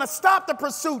 He's going to stop the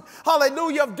pursuit,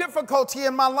 hallelujah, of difficulty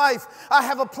in my life. I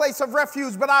have a place of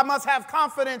refuge, but I must have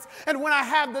confidence. And when I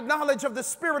have the knowledge of the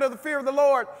spirit of the fear of the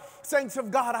Lord, saints of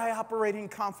God, I operate in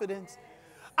confidence.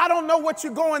 I don't know what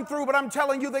you're going through, but I'm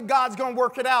telling you that God's going to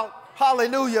work it out.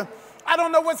 Hallelujah. I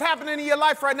don't know what's happening in your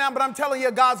life right now, but I'm telling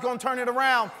you, God's going to turn it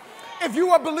around. If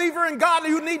you are a believer in God,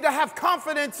 you need to have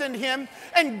confidence in him.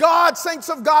 And God, saints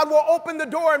of God, will open the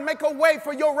door and make a way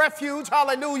for your refuge.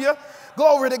 Hallelujah.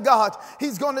 Glory to God.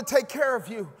 He's going to take care of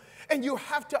you. And you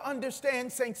have to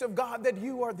understand, saints of God, that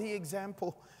you are the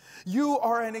example. You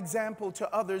are an example to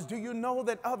others. Do you know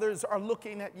that others are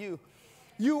looking at you?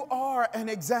 You are an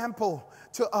example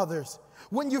to others.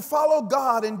 When you follow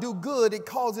God and do good, it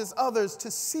causes others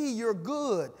to see your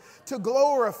good, to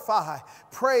glorify,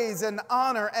 praise, and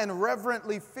honor, and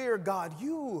reverently fear God.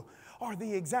 You are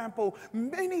the example.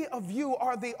 Many of you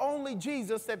are the only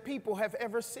Jesus that people have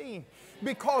ever seen.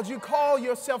 Because you call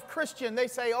yourself Christian, they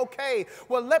say, okay,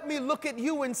 well, let me look at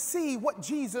you and see what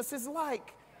Jesus is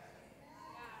like.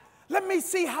 Let me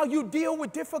see how you deal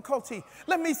with difficulty.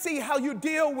 Let me see how you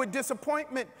deal with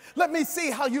disappointment. Let me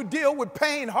see how you deal with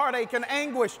pain, heartache, and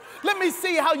anguish. Let me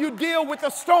see how you deal with the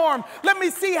storm. Let me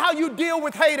see how you deal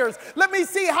with haters. Let me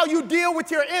see how you deal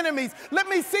with your enemies. Let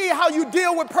me see how you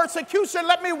deal with persecution.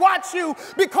 Let me watch you,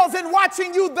 because in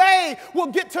watching you, they will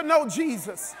get to know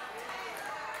Jesus.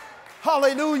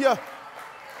 Hallelujah.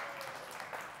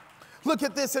 Look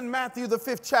at this in Matthew, the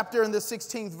 5th chapter and the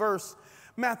 16th verse.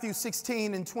 Matthew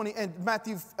 16 and 20 and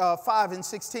Matthew 5 and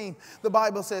 16, the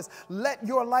Bible says, let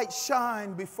your light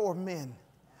shine before men.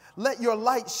 Let your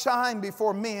light shine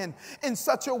before men in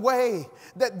such a way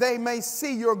that they may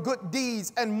see your good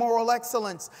deeds and moral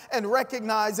excellence and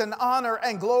recognize and honor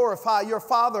and glorify your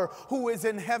Father who is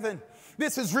in heaven.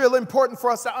 This is real important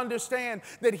for us to understand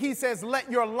that he says,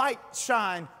 let your light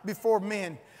shine before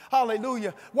men.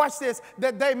 Hallelujah. Watch this.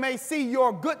 That they may see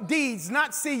your good deeds,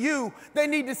 not see you. They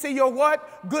need to see your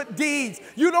what? Good deeds.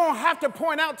 You don't have to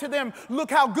point out to them,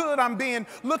 look how good I'm being.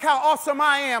 Look how awesome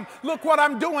I am. Look what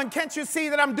I'm doing. Can't you see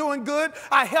that I'm doing good?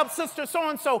 I helped sister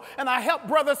so-and-so and I helped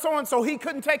brother so-and-so. He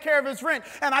couldn't take care of his rent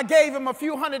and I gave him a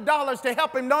few $100s to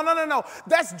help him. No.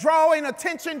 That's drawing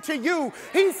attention to you.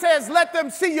 He says, let them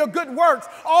see your good works.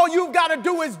 All you've got to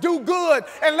do is do good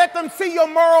and let them see your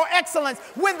moral excellence.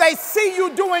 When they see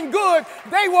you doing good,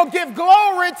 they will give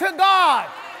glory to God.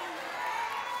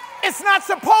 It's not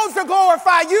supposed to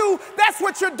glorify you. That's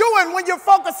what you're doing when you're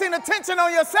focusing attention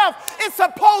on yourself. It's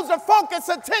supposed to focus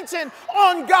attention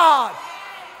on God.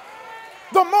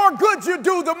 The more good you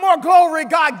do, the more glory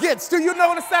God gets. Do you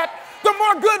notice that? The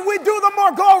more good we do, the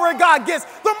more glory God gets.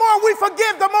 The more we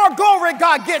forgive, the more glory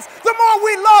God gets. The more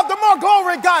we love, the more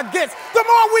glory God gets. The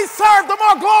more we serve, the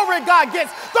more glory God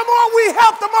gets. The more we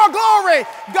help, the more glory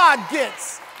God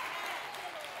gets.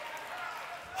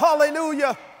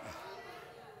 Hallelujah.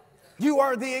 You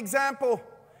are the example.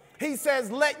 He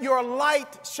says, let your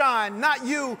light shine, not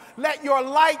you. Let your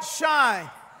light shine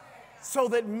so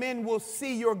that men will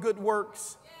see your good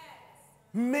works.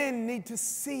 Men need to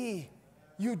see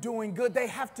you doing good. They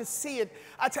have to see it.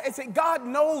 I say, God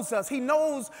knows us. He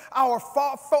knows our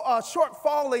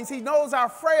shortfallings. He knows our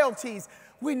frailties.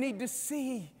 We need to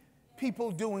see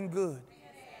people doing good.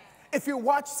 If you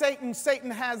watch Satan, Satan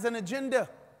has an agenda.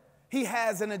 He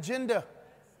has an agenda.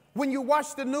 When you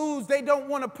watch the news, they don't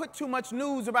want to put too much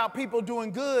news about people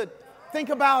doing good. Think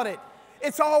about it.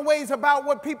 It's always about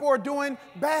what people are doing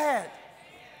bad.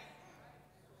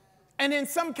 And in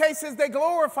some cases, they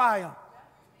glorify them.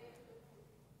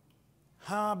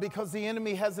 Because the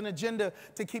enemy has an agenda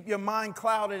to keep your mind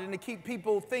clouded and to keep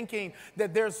people thinking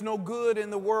that there's no good in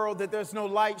the world, that there's no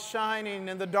light shining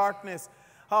in the darkness.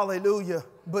 Hallelujah.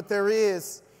 But there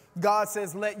is. God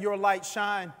says, let your light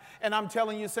shine. And I'm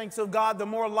telling you, saints of God, the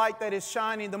more light that is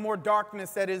shining, the more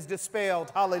darkness that is dispelled.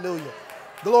 Hallelujah.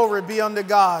 Glory be unto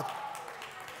God.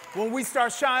 When we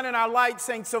start shining our light,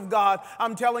 saints of God,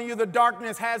 I'm telling you, the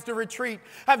darkness has to retreat.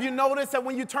 Have you noticed that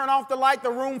when you turn off the light, the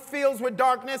room fills with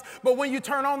darkness? But when you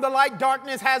turn on the light,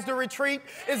 darkness has to retreat.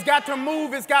 It's got to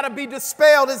move. It's got to be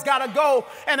dispelled. It's got to go.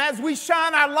 And as we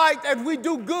shine our light, as we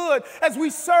do good, as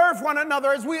we serve one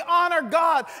another, as we honor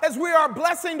God, as we are a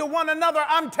blessing to one another,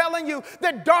 I'm telling you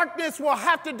that darkness will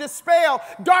have to dispel.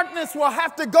 Darkness will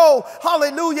have to go.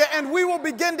 Hallelujah. And we will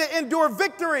begin to endure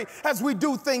victory as we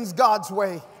do things God's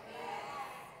way.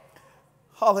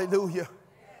 Hallelujah.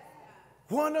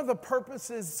 One of the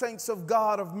purposes, saints of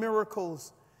God, of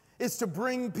miracles is to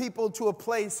bring people to a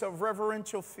place of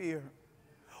reverential fear.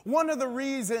 One of the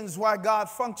reasons why God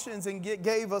functions and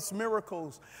gave us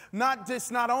miracles,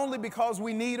 not only because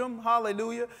we need them,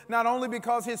 hallelujah, not only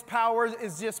because his power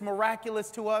is just miraculous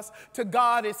to us, to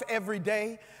God it's every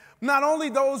day. Not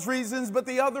only those reasons, but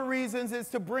the other reasons is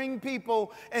to bring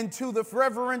people into the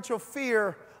reverential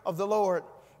fear of the Lord.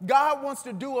 God wants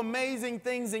to do amazing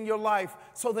things in your life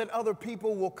so that other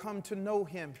people will come to know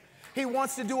him. He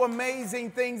wants to do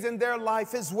amazing things in their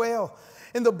life as well.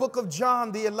 In the book of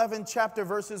John, the 11th chapter,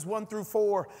 verses 1 through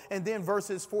 4, and then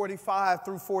verses 45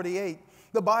 through 48.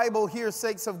 The Bible here,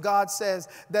 saints of God, says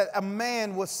that a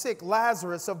man was sick,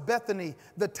 Lazarus of Bethany,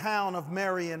 the town of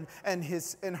Mary and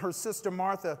her sister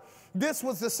Martha. This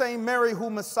was the same Mary who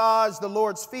massaged the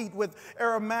Lord's feet with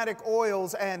aromatic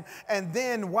oils and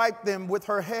then wiped them with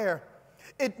her hair.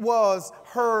 It was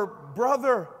her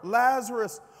brother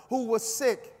Lazarus who was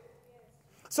sick.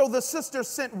 So the sister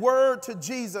sent word to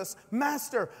Jesus,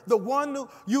 Master, the one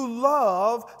you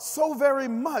love so very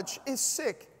much is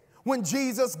sick. When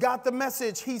Jesus got the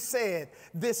message, he said,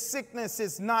 this sickness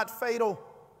is not fatal.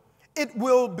 It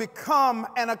will become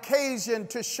an occasion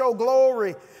to show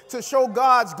glory, to show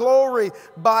God's glory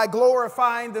by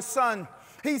glorifying the Son.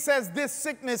 He says this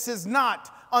sickness is not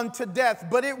unto death,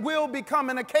 but it will become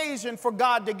an occasion for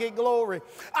God to get glory.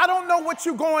 I don't know what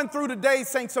you're going through today,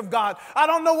 saints of God. I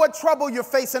don't know what trouble you're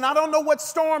facing. I don't know what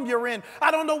storm you're in.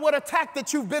 I don't know what attack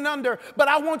that you've been under, but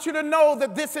I want you to know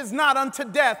that this is not unto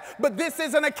death, but this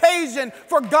is an occasion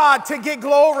for God to get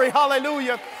glory.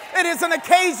 Hallelujah. It is an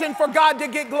occasion for God to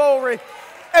get glory.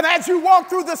 And as you walk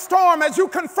through the storm, as you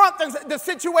confront the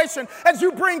situation, as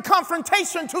you bring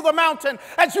confrontation to the mountain,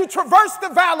 as you traverse the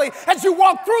valley, as you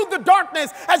walk through the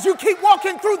darkness, as you keep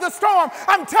walking through the storm,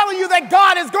 I'm telling you that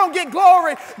God is going to get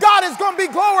glory. God is going to be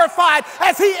glorified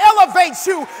as he elevates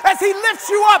you, as he lifts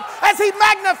you up, as he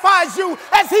magnifies you,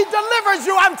 as he delivers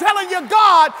you. I'm telling you,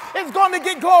 God is going to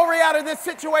get glory out of this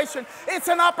situation. It's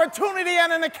an opportunity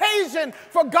and an occasion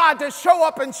for God to show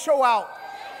up and show out.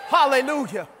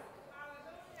 Hallelujah.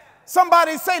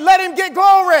 Somebody say, let him get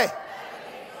glory.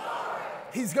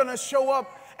 He's going to show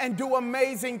up and do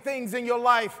amazing things in your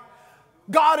life.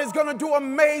 God is going to do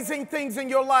amazing things in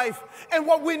your life. And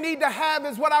what we need to have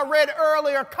is what I read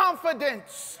earlier,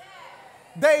 confidence.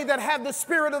 They that have the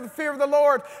spirit of the fear of the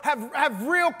Lord have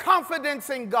real confidence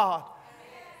in God.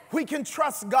 We can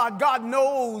trust God. God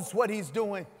knows what he's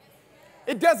doing.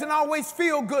 It doesn't always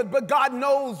feel good, but God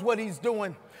knows what he's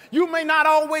doing. You may not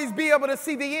always be able to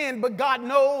see the end, but God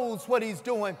knows what he's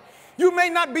doing. You may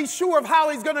not be sure of how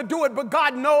he's going to do it, but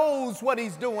God knows what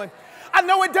he's doing. I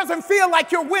know it doesn't feel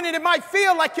like you're winning. It might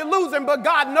feel like you're losing, but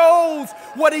God knows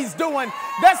what he's doing.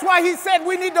 That's why he said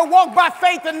we need to walk by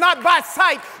faith and not by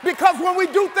sight, because when we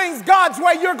do things God's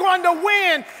way, you're going to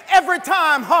win every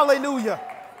time. Hallelujah.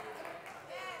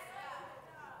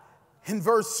 In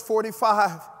verse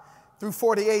 45 through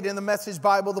 48 in the Message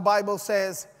Bible, the Bible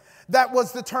says, that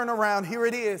was the turnaround. Here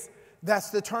it is. That's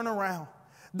the turnaround.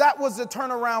 That was the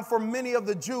turnaround for many of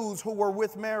the Jews who were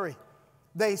with Mary.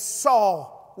 They saw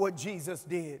what Jesus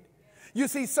did. You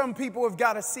see, some people have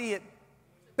got to see it.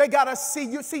 They got to see.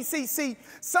 You see,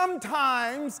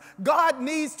 sometimes God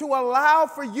needs to allow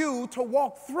for you to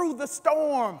walk through the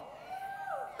storm.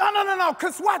 No.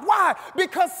 Because what? Why?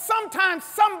 Because sometimes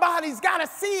somebody's got to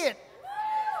see it.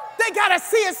 They got to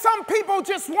see it. Some people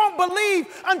just won't believe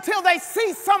until they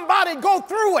see somebody go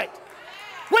through it.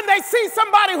 When they see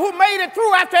somebody who made it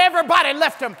through after everybody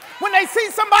left them. When they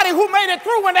see somebody who made it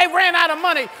through when they ran out of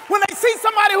money. When they see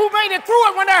somebody who made it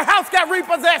through it when their house got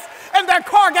repossessed and their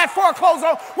car got foreclosed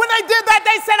on. When they did that,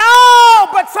 they said, oh,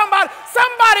 but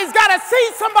somebody's got to see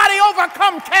somebody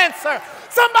overcome cancer.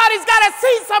 Somebody's got to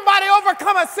see somebody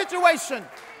overcome a situation.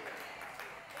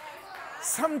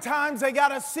 Sometimes they got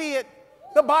to see it.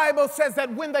 The Bible says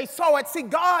that when they saw it, see,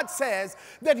 God says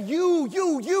that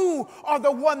you are the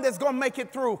one that's going to make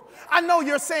it through. I know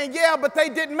you're saying, yeah, but they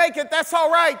didn't make it. That's all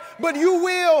right. But you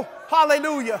will.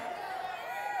 Hallelujah.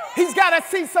 He's got to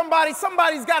see somebody.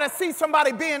 Somebody's got to see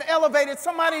somebody being elevated.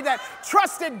 Somebody that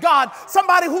trusted God.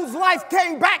 Somebody whose life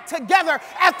came back together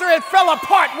after it fell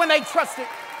apart when they trusted.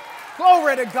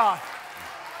 Glory to God.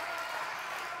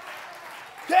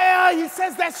 Yeah, he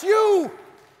says that's you.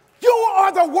 You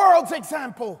are the world's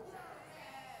example.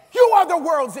 You are the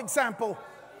world's example.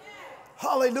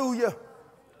 Hallelujah.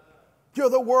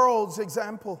 You're the world's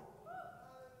example.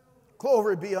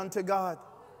 Glory be unto God.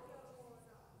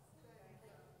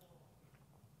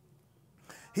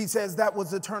 He says that was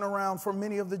the turnaround for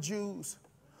many of the Jews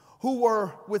who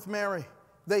were with Mary.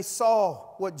 They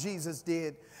saw what Jesus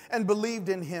did and believed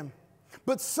in him.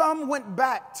 But some went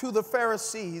back to the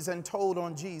Pharisees and told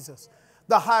on Jesus.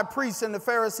 The high priests and the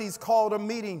Pharisees called a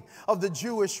meeting of the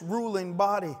Jewish ruling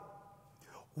body.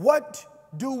 What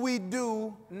do we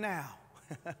do now?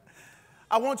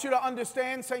 I want you to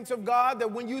understand, saints of God, that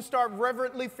when you start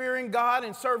reverently fearing God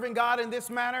and serving God in this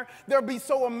manner, there'll be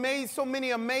so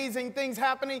many amazing things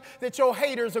happening that your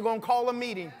haters are going to call a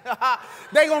meeting.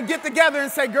 They're going to get together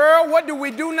and say, girl, what do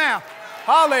we do now?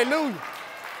 Hallelujah.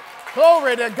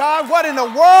 Glory to God. What in the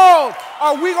world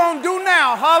are we going to do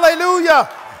now? Hallelujah.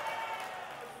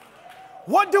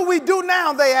 What do we do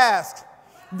now, they asked.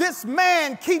 This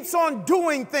man keeps on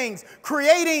doing things,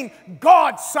 creating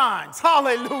God signs.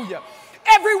 Hallelujah.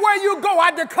 Everywhere you go,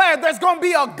 I declare there's going to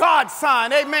be a God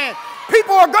sign. Amen.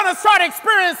 People are going to start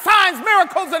experiencing signs,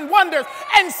 miracles, and wonders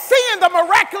and seeing the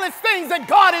miraculous things that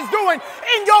God is doing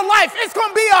in your life. It's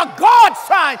going to be a God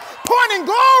sign, pointing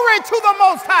glory to the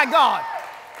Most High God.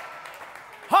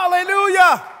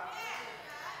 Hallelujah.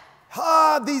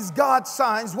 These God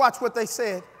signs, watch what they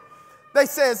said. They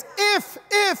says,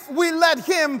 if we let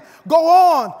him go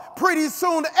on, pretty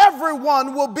soon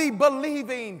everyone will be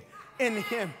believing in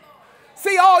him.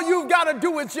 See, all you've got to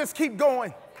do is just keep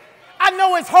going. I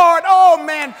know it's hard. Oh,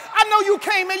 man. I know you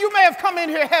came in. You may have come in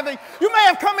here heavy. You may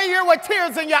have come in here with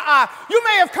tears in your eye. You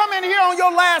may have come in here on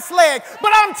your last leg.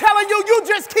 But I'm telling you, you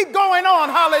just keep going on.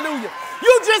 Hallelujah.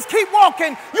 You just keep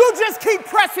walking. You just keep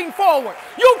pressing forward.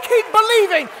 You keep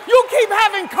believing. You keep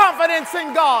having confidence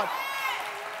in God.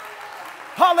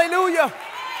 Hallelujah.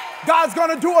 God's going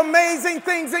to do amazing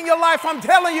things in your life. I'm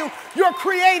telling you, you're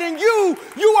creating you.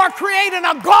 You are creating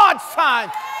a God sign.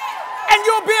 And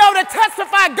you'll be able to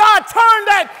testify, God turned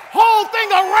that whole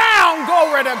thing around.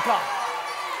 Glory to God.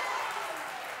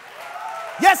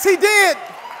 Yes, he did.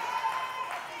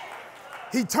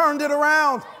 He turned it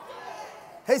around.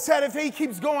 He said if he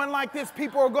keeps going like this,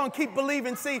 people are going to keep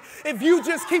believing. See, if you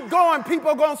just keep going, people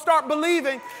are going to start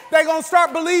believing. They're going to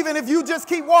start believing if you just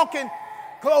keep walking.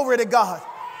 Glory to God.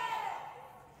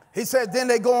 He said, then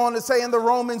they go on to say, and the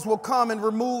Romans will come and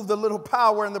remove the little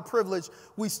power and the privilege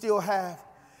we still have.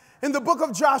 In the book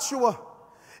of Joshua,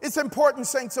 it's important,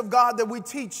 saints of God, that we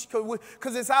teach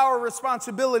because it's our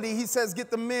responsibility. He says, get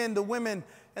the men, the women,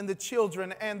 and the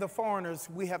children and the foreigners.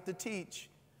 We have to teach.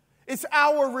 It's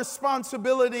our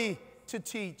responsibility to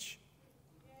teach.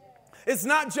 It's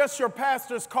not just your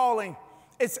pastor's calling.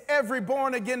 It's every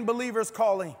born-again believer's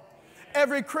calling.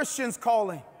 Every Christian's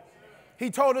calling. He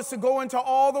told us to go into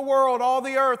all the world, all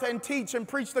the earth, and teach and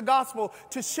preach the gospel,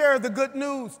 to share the good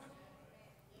news.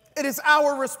 It is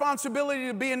our responsibility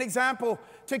to be an example,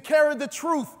 to carry the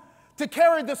truth, to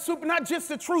carry the not just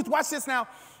the truth, watch this now,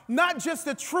 not just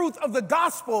the truth of the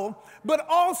gospel, but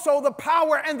also the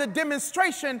power and the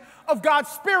demonstration of God's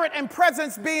Spirit and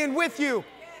presence being with you.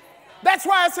 That's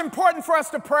why it's important for us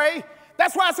to pray.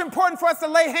 That's why it's important for us to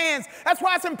lay hands. That's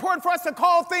why it's important for us to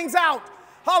call things out.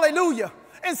 Hallelujah.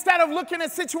 Instead of looking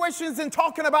at situations and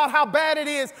talking about how bad it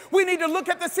is, we need to look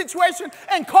at the situation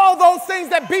and call those things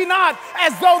that be not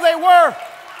as though they were.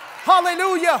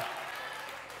 Hallelujah.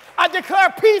 I declare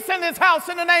peace in this house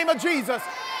in the name of Jesus.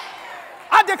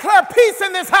 I declare peace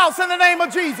in this house in the name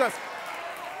of Jesus.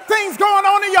 Things going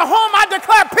on in your home, I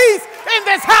declare peace in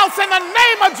this house in the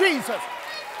name of Jesus.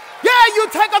 Yeah, you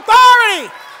take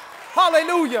authority.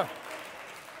 Hallelujah.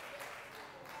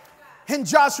 In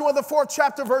Joshua, the 4th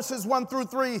chapter, verses 1 through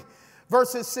 3,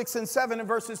 verses 6 and 7, and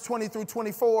verses 20 through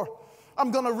 24.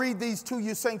 I'm going to read these to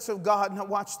you, saints of God. Now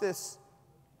watch this.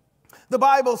 The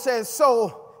Bible says,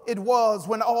 so it was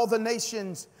when all the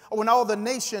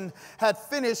nation had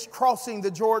finished crossing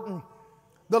the Jordan.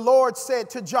 The Lord said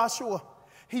to Joshua,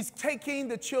 he's taking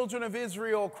the children of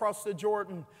Israel across the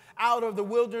Jordan out of the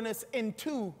wilderness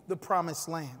into the promised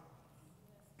land.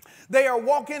 They are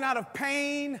walking out of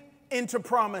pain into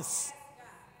promise.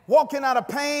 Walking out of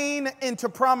pain into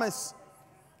promise.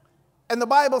 And the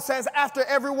Bible says after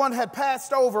everyone had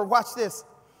passed over, watch this,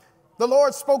 the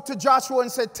Lord spoke to Joshua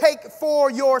and said, take for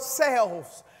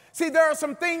yourselves. See, there are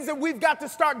some things that we've got to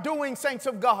start doing, saints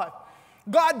of God.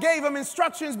 God gave them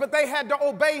instructions, but they had to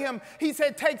obey him. He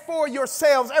said, take for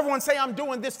yourselves. Everyone say, I'm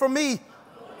doing this for me.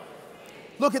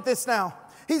 Look at this now.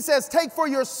 He says, take for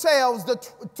yourselves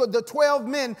the 12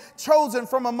 men chosen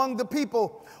from among the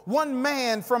people, one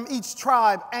man from each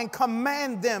tribe, and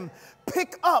command them,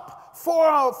 pick up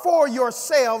for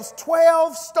yourselves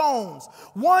 12 stones,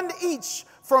 one each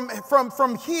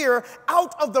from here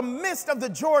out of the midst of the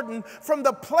Jordan, from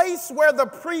the place where the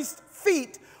priest's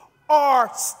feet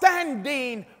are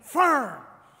standing firm.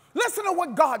 Listen to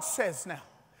what God says now.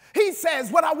 He says,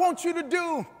 what I want you to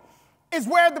do is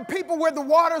where the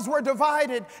waters were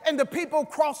divided and the people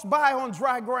crossed by on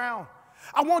dry ground.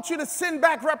 I want you to send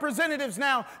back representatives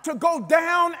now to go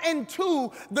down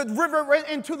into the river,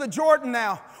 into the Jordan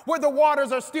now, where the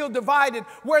waters are still divided,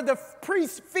 where the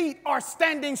priest's feet are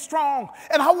standing strong.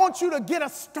 And I want you to get a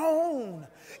stone,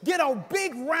 get a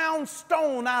big round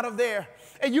stone out of there,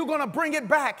 and you're going to bring it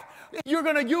back. You're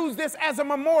going to use this as a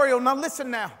memorial. Now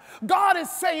listen now. God is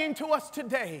saying to us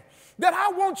today that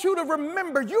I want you to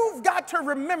remember, you've got to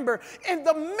remember in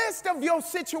the midst of your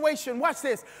situation, watch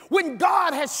this, when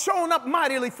God has shown up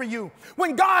mightily for you,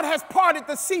 when God has parted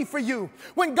the sea for you,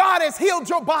 when God has healed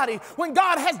your body, when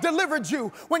God has delivered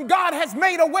you, when God has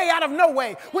made a way out of no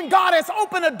way, when God has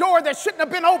opened a door that shouldn't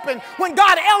have been opened, when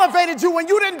God elevated you when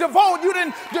you didn't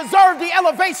deserve the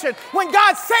elevation, when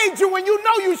God saved you when you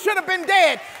know you should have been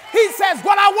dead. He says,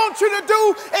 what I want you to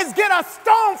do is get a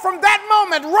stone from that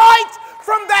moment, right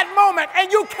from that moment,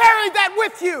 and you carry that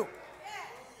with you,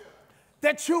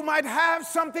 that you might have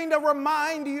something to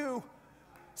remind you,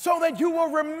 so that you will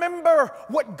remember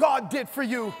what God did for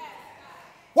you.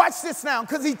 Watch this now,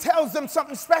 because he tells them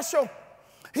something special.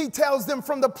 He tells them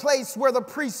from the place where the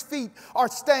priest's feet are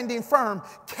standing firm,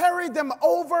 carry them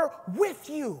over with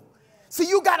you. See,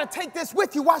 you got to take this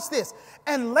with you. Watch this.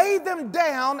 And lay them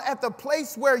down at the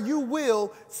place where you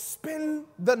will spend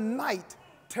the night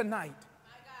tonight.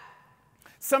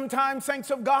 Sometimes, saints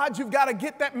of God, you've got to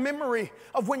get that memory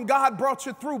of when God brought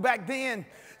you through back then.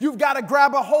 You've got to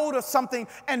grab a hold of something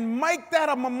and make that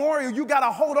a memorial. You got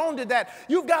to hold on to that.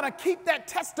 You've got to keep that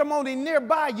testimony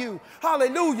nearby you.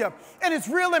 Hallelujah. And it's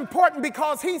real important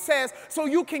because he says, so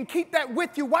you can keep that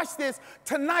with you. Watch this.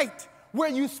 Tonight, where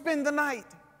you spend the night.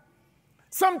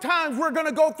 Sometimes we're going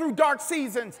to go through dark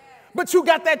seasons, but you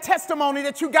got that testimony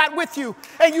that you got with you.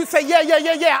 And you say, yeah,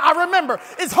 I remember.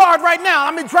 It's hard right now.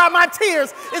 I mean, dry my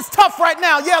tears. It's tough right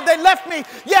now. Yeah, they left me.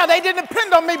 Yeah, they didn't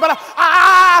depend on me, but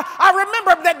I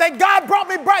remember that God brought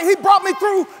me, he brought me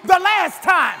through the last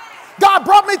time. God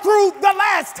brought me through the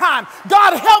last time.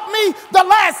 God helped me the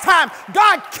last time.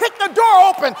 God kicked the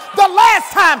door open the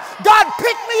last time. God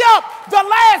picked me up the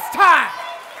last time.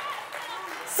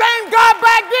 Same God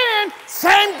back then,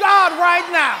 same God right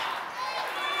now.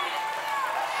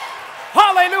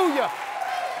 Hallelujah.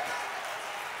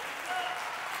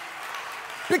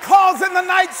 Because in the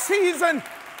night season,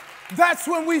 that's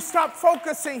when we stop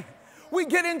focusing. We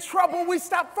get in trouble. We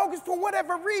stop focusing for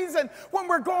whatever reason. When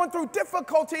we're going through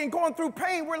difficulty and going through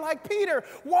pain, we're like Peter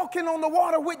walking on the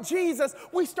water with Jesus.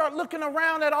 We start looking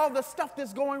around at all the stuff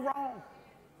that's going wrong.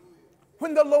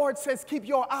 When the Lord says, keep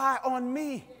your eye on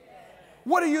me.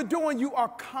 What are you doing? You are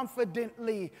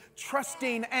confidently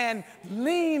trusting and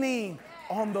leaning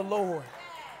on the Lord.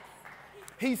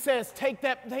 He says, take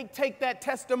that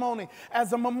testimony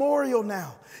as a memorial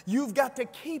now. You've got to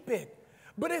keep it,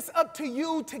 but it's up to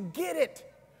you to get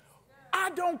it. I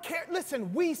don't care.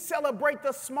 Listen, we celebrate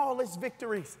the smallest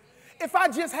victories. If I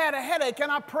just had a headache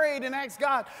and I prayed and asked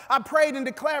God, I prayed and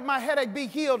declared my headache be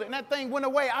healed and that thing went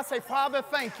away, I say, Father,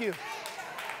 thank you.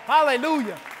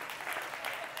 Hallelujah.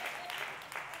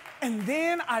 And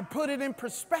then I put it in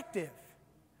perspective.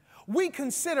 We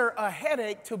consider a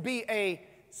headache to be a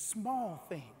small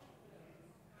thing.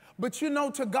 But you know,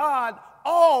 to God,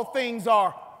 all things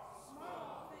are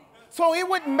small. So it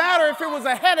wouldn't matter if it was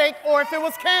a headache or if it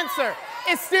was cancer.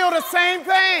 It's still the same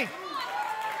thing.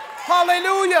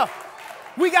 Hallelujah.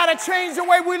 We got to change the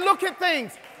way we look at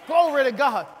things. Glory to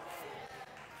God.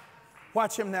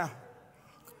 Watch him now.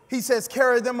 He says,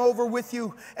 carry them over with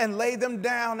you and lay them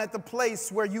down at the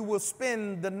place where you will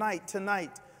spend the night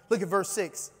tonight. Look at verse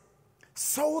 6.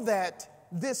 So that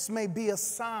this may be a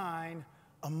sign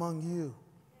among you.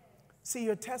 See,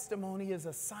 your testimony is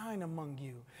a sign among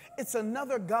you. It's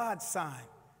another God sign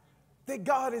that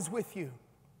God is with you.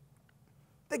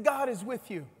 That God is with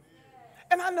you.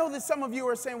 And I know that some of you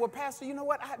are saying, well, Pastor, you know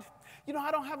what? I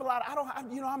don't have a lot.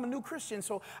 I'm a new Christian,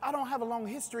 so I don't have a long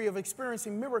history of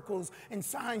experiencing miracles and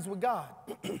signs with God.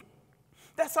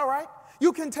 That's all right.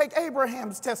 You can take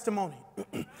Abraham's testimony.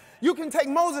 You can take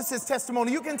Moses'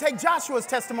 testimony. You can take Joshua's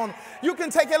testimony. You can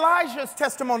take Elijah's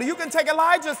testimony. You can take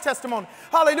Elijah's testimony.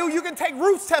 Hallelujah. You can take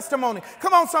Ruth's testimony.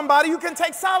 Come on, somebody. You can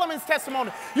take Solomon's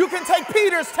testimony. You can take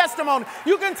Peter's testimony.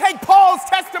 You can take Paul's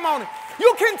testimony.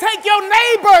 You can take your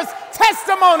neighbor's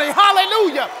testimony.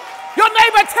 Hallelujah. Your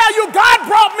neighbor tell you, God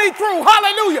brought me through.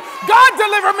 Hallelujah. God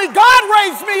delivered me. God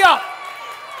raised me up.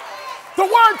 The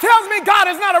word tells me God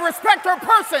is not a respecter of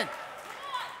person.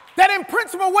 That in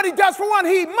principle, what he does for one,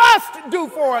 he must do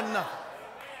for another.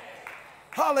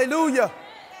 Hallelujah.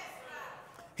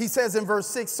 He says in verse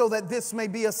 6, so that this may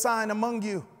be a sign among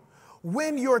you.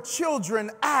 When your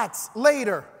children ask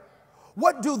later,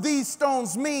 what do these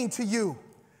stones mean to you?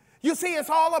 You see, it's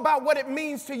all about what it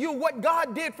means to you, what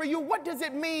God did for you. What does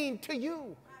it mean to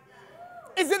you?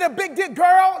 Is it a big deal?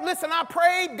 Girl, listen, I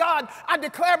prayed, God, I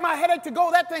declared my headache to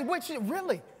go, that thing, which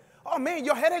really? Oh, man,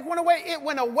 your headache went away? It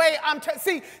went away.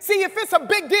 See, if it's a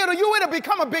big deal to you, it'll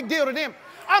become a big deal to them.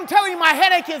 I'm telling you, my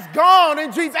headache is gone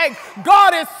in Jesus' name.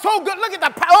 God is so good. Look at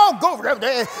the power. Oh, go there it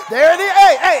is.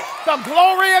 Hey, the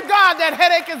glory of God, that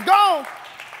headache is gone.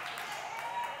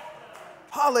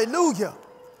 Hallelujah.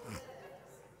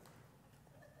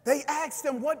 They asked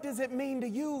him, what does it mean to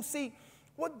you? See,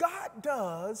 what God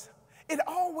does, it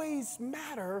always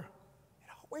matter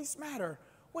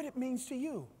what it means to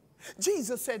you.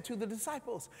 Jesus said to the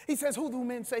disciples, he says, who do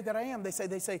men say that I am? They say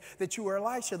that you are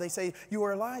Elisha. They say you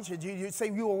are Elijah. You say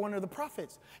you are one of the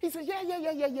prophets. He said,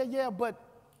 yeah, but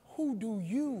who do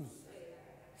you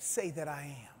say that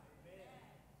I am?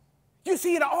 You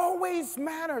see, it always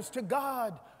matters to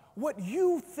God what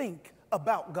you think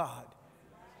about God.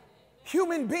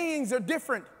 Human beings are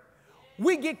different.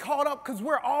 We get caught up because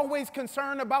we're always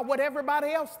concerned about what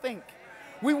everybody else thinks.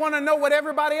 We want to know what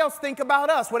everybody else think about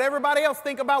us, what everybody else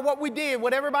think about what we did,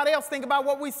 what everybody else think about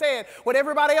what we said, what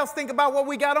everybody else think about what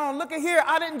we got on. Look at here,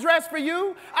 I didn't dress for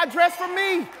you, I dressed for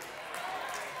me.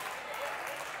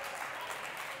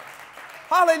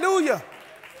 Hallelujah.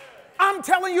 I'm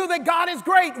telling you that God is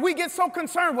great. We get so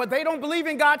concerned. Well, they don't believe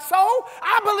in God, so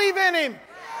I believe in him.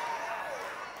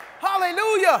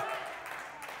 Hallelujah.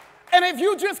 And if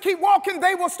you just keep walking,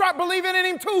 they will start believing in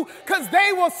him too, because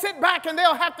they will sit back and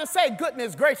they'll have to say,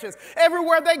 goodness gracious,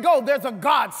 everywhere they go, there's a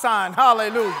God sign.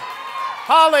 Hallelujah.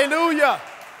 Hallelujah.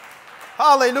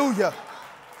 Hallelujah.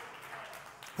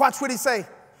 Watch what he say.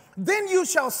 Then you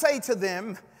shall say to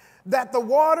them that the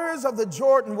waters of the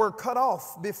Jordan were cut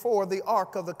off before the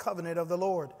ark of the covenant of the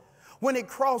Lord. When it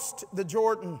crossed the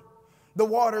Jordan, the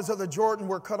waters of the Jordan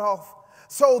were cut off.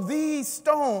 So these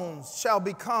stones shall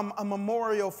become a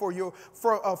memorial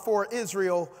for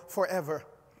Israel forever.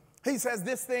 He says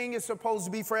this thing is supposed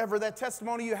to be forever. That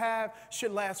testimony you have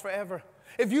should last forever.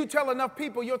 If you tell enough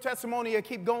people, your testimony will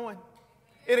keep going.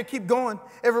 It'll keep going.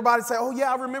 Everybody say, oh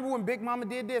yeah, I remember when Big Mama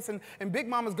did this, and Big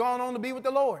Mama's gone on to be with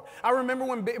the Lord. I remember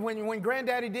when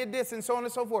Granddaddy did this, and so on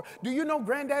and so forth. Do you know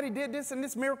Granddaddy did this and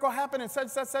this miracle happened and such,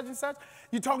 such, such and such?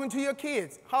 You're talking to your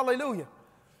kids. Hallelujah.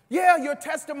 Yeah, your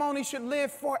testimony should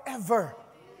live forever.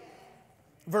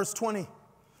 Verse 20.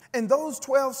 And those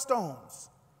 12 stones,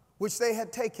 which they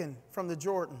had taken from the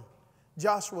Jordan,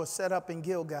 Joshua set up in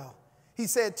Gilgal. He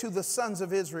said to the sons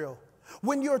of Israel,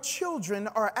 when your children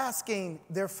are asking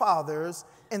their fathers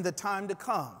in the time to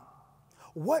come,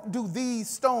 what do these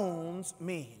stones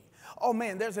mean? Oh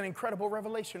man, there's an incredible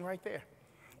revelation right there.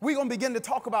 We're going to begin to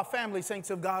talk about family, saints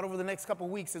of God, over the next couple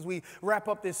of weeks as we wrap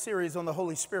up this series on the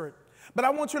Holy Spirit. But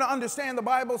I want you to understand the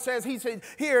Bible says, he said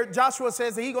here, Joshua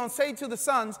says that he's going to say to the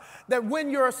sons that when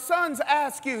your sons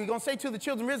ask you, he's going to say to the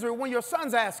children of Israel, when your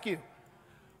sons ask you,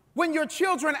 when your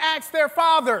children ask their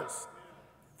fathers,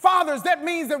 that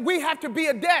means that we have to be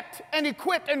adept and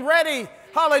equipped and ready.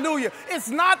 Hallelujah. It's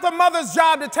not the mother's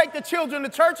job to take the children to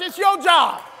church. It's your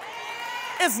job.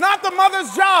 It's not the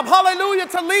mother's job, hallelujah,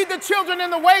 to lead the children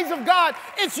in the ways of God.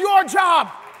 It's your job.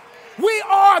 We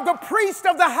are the priest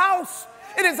of the house.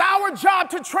 It is our job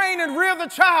to train and rear the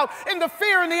child in the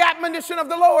fear and the admonition of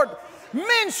the Lord.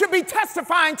 Men should be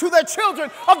testifying to their children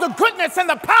of the goodness and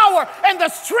the power and the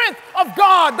strength of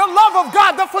God, the love of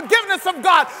God, the forgiveness of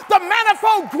God, the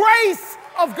manifold grace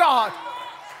of God.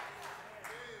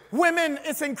 Women,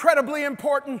 it's incredibly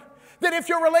important that if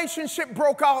your relationship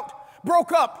broke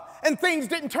up and things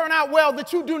didn't turn out well,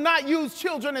 that you do not use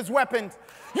children as weapons.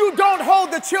 You don't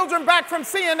hold the children back from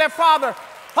seeing their father.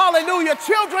 Hallelujah.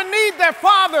 Children need their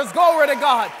fathers. Glory to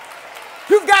God.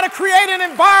 You've got to create an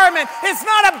environment. It's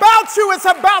not about you. It's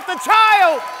about the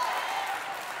child.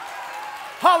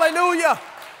 Hallelujah.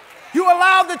 You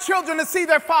allow the children to see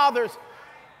their fathers.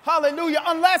 Hallelujah.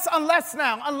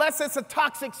 Unless it's a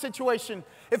toxic situation.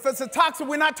 If it's a toxic,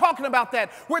 we're not talking about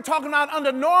that. We're talking about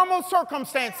under normal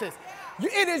circumstances.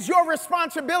 It is your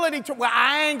responsibility to, well,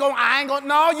 I ain't going,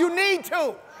 no, you need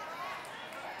to.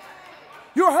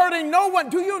 You're hurting no one.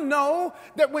 Do you know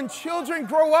that when children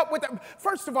grow up with,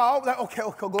 first of all, okay,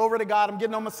 glory to God, I'm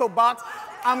getting on my soapbox.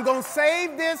 I'm going to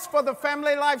save this for the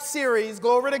Family Life series.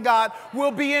 Glory to God.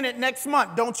 We'll be in it next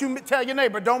month. Don't you tell your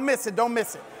neighbor. Don't miss it. Don't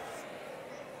miss it.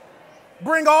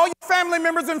 Bring all your family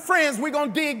members and friends. We're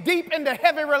going to dig deep into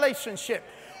heavy relationship.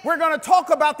 We're going to talk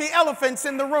about the elephants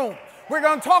in the room. We're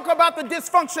going to talk about the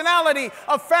dysfunctionality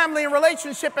of family and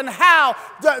relationship and how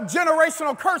the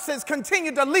generational curses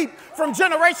continue to leap from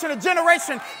generation to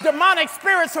generation. Demonic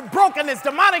spirits of brokenness,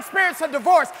 demonic spirits of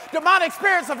divorce, demonic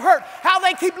spirits of hurt, how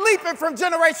they keep leaping from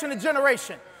generation to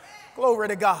generation. Glory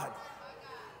to God.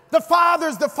 The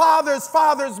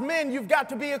fathers, men, you've got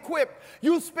to be equipped.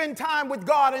 You spend time with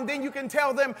God and then you can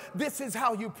tell them this is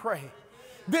how you pray.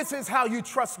 This is how you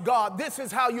trust God. This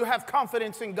is how you have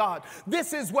confidence in God.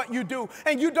 This is what you do.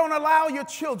 And you don't allow your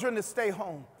children to stay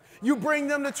home. You bring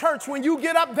them to church. When you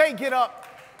get up, they get up.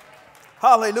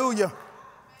 Hallelujah.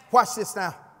 Watch this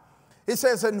now. It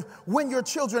says, and when your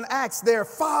children ask their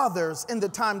fathers in the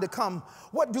time to come,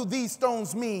 what do these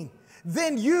stones mean?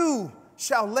 Then you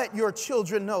shall let your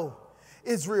children know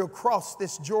Israel crossed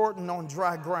this Jordan on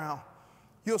dry ground.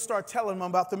 You'll start telling them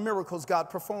about the miracles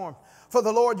God performed. For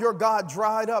the Lord your God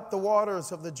dried up the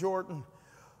waters of the Jordan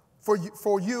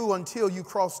for you until you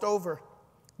crossed over,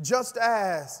 just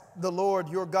as the Lord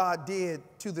your God did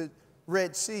to the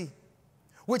Red Sea,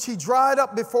 which he dried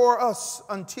up before us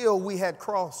until we had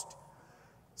crossed,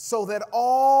 so that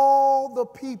all the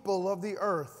people of the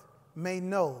earth may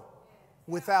know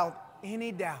without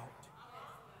any doubt.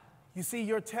 You see,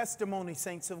 your testimony,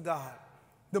 saints of God,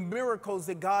 the miracles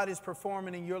that God is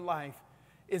performing in your life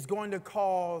is going to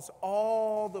cause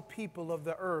all the people of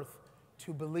the earth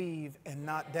to believe and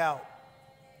not doubt.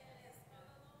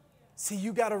 See,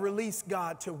 you got to release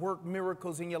God to work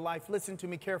miracles in your life. Listen to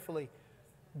me carefully.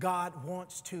 God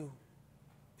wants to.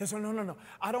 No.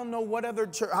 I don't know what other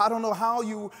church, I don't know how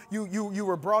you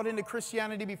were brought into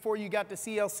Christianity before you got to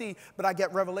CLC, but I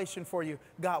get revelation for you.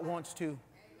 God wants to. Amen.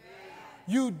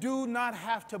 You do not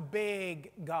have to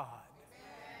beg God.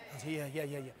 Yeah.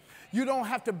 You don't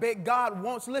have to beg. God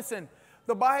wants. Listen,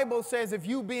 the Bible says if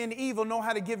you being evil know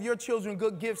how to give your children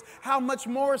good gifts, how much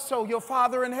more so your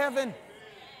Father in heaven?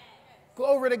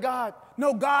 Glory to God.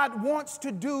 No, God wants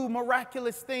to do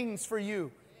miraculous things for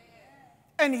you.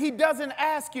 And he doesn't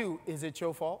ask you, is it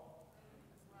your fault?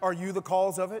 Are you the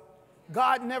cause of it?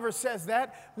 God never says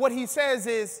that. What he says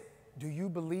is, do you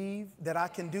believe that I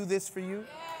can do this for you?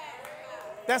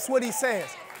 That's what he says.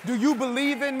 Do you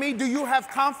believe in me? Do you have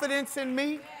confidence in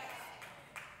me?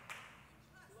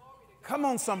 Come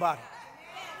on, somebody.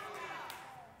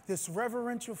 This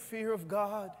reverential fear of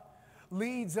God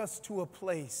leads us to a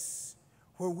place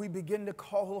where we begin to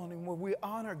call on him, where we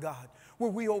honor God, where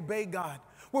we obey God,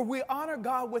 where we honor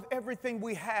God with everything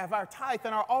we have, our tithe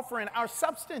and our offering, our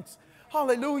substance.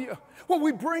 Hallelujah. Where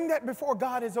we bring that before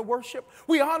God as a worship.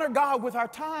 We honor God with our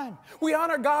time. We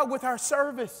honor God with our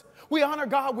service. We honor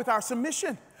God with our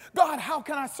submission. God, how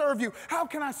can I serve you? How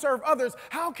can I serve others?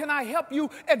 How can I help you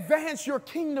advance your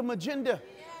kingdom agenda?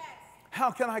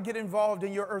 How can I get involved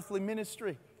in your earthly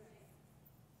ministry?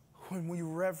 When we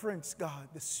reverence God,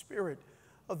 the spirit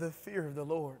of the fear of the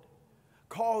Lord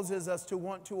causes us to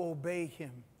want to obey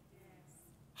him.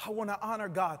 I want to honor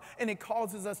God, and it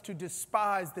causes us to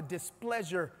despise the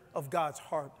displeasure of God's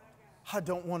heart. I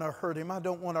don't want to hurt him. I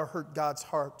don't want to hurt God's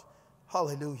heart.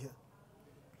 Hallelujah.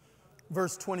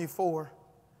 Verse 24,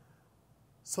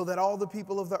 so that all the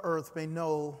people of the earth may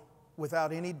know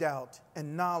without any doubt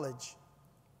and knowledge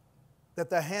that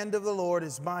the hand of the Lord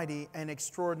is mighty and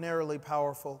extraordinarily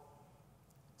powerful,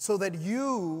 so that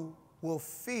you will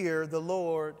fear the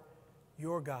Lord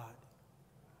your God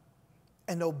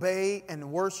and obey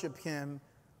and worship him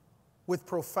with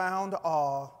profound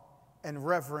awe and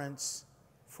reverence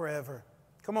forever.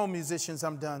 Come on, musicians,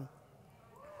 I'm done.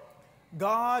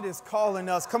 God is calling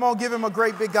us. Come on, give him a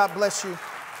great big God bless you.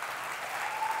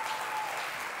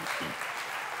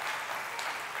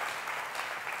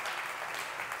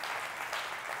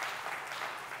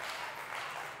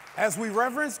 As we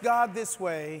reverence God this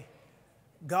way,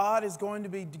 God is going to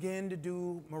begin to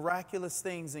do miraculous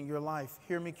things in your life.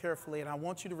 Hear me carefully, and I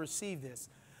want you to receive this.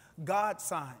 God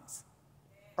signs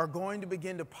are going to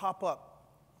begin to pop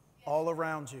up all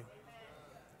around you.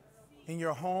 In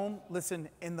your home, listen,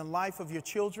 in the life of your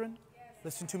children,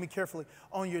 listen to me carefully,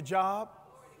 on your job,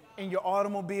 in your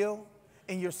automobile,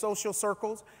 in your social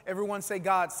circles. Everyone say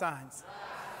God signs.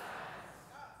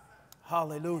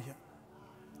 Hallelujah.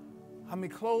 Let me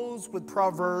close with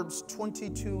Proverbs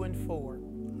 22:4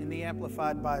 in the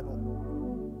Amplified Bible.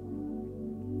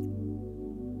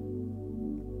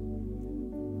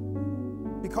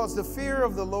 Because the fear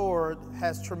of the Lord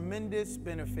has tremendous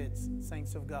benefits,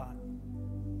 saints of God.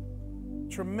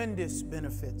 Tremendous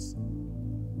benefits.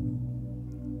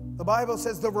 The Bible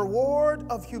says the reward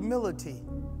of humility,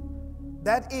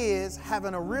 that is,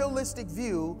 having a realistic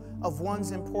view of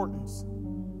one's importance,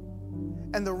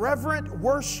 and the reverent,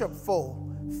 worshipful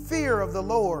fear of the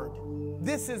Lord,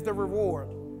 this is the reward: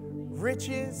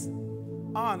 riches,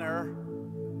 honor,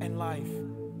 and life.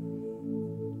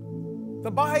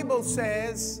 The Bible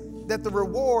says that the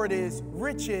reward is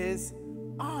riches,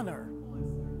 honor,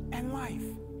 and life.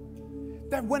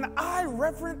 That when I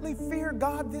reverently fear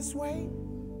God this way,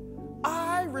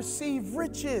 I receive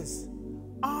riches,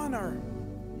 honor,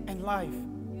 and life.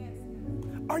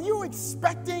 Are you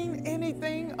expecting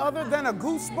anything other than a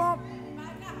goosebump?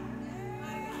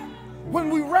 When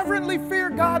we reverently fear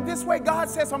God this way, God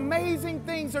says amazing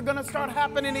things are going to start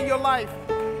happening in your life.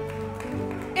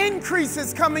 Increase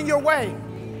is coming your way.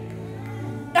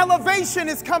 Elevation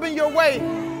is coming your way.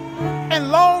 And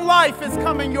long life is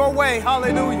coming your way.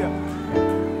 Hallelujah.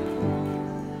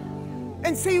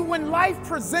 And see, when life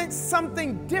presents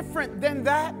something different than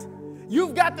that,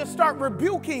 you've got to start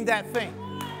rebuking that thing.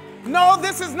 No,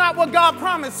 this is not what God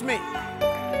promised me.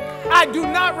 I do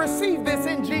not receive this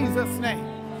in Jesus' name.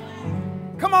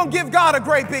 Come on, give God a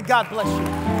great big God bless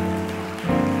you.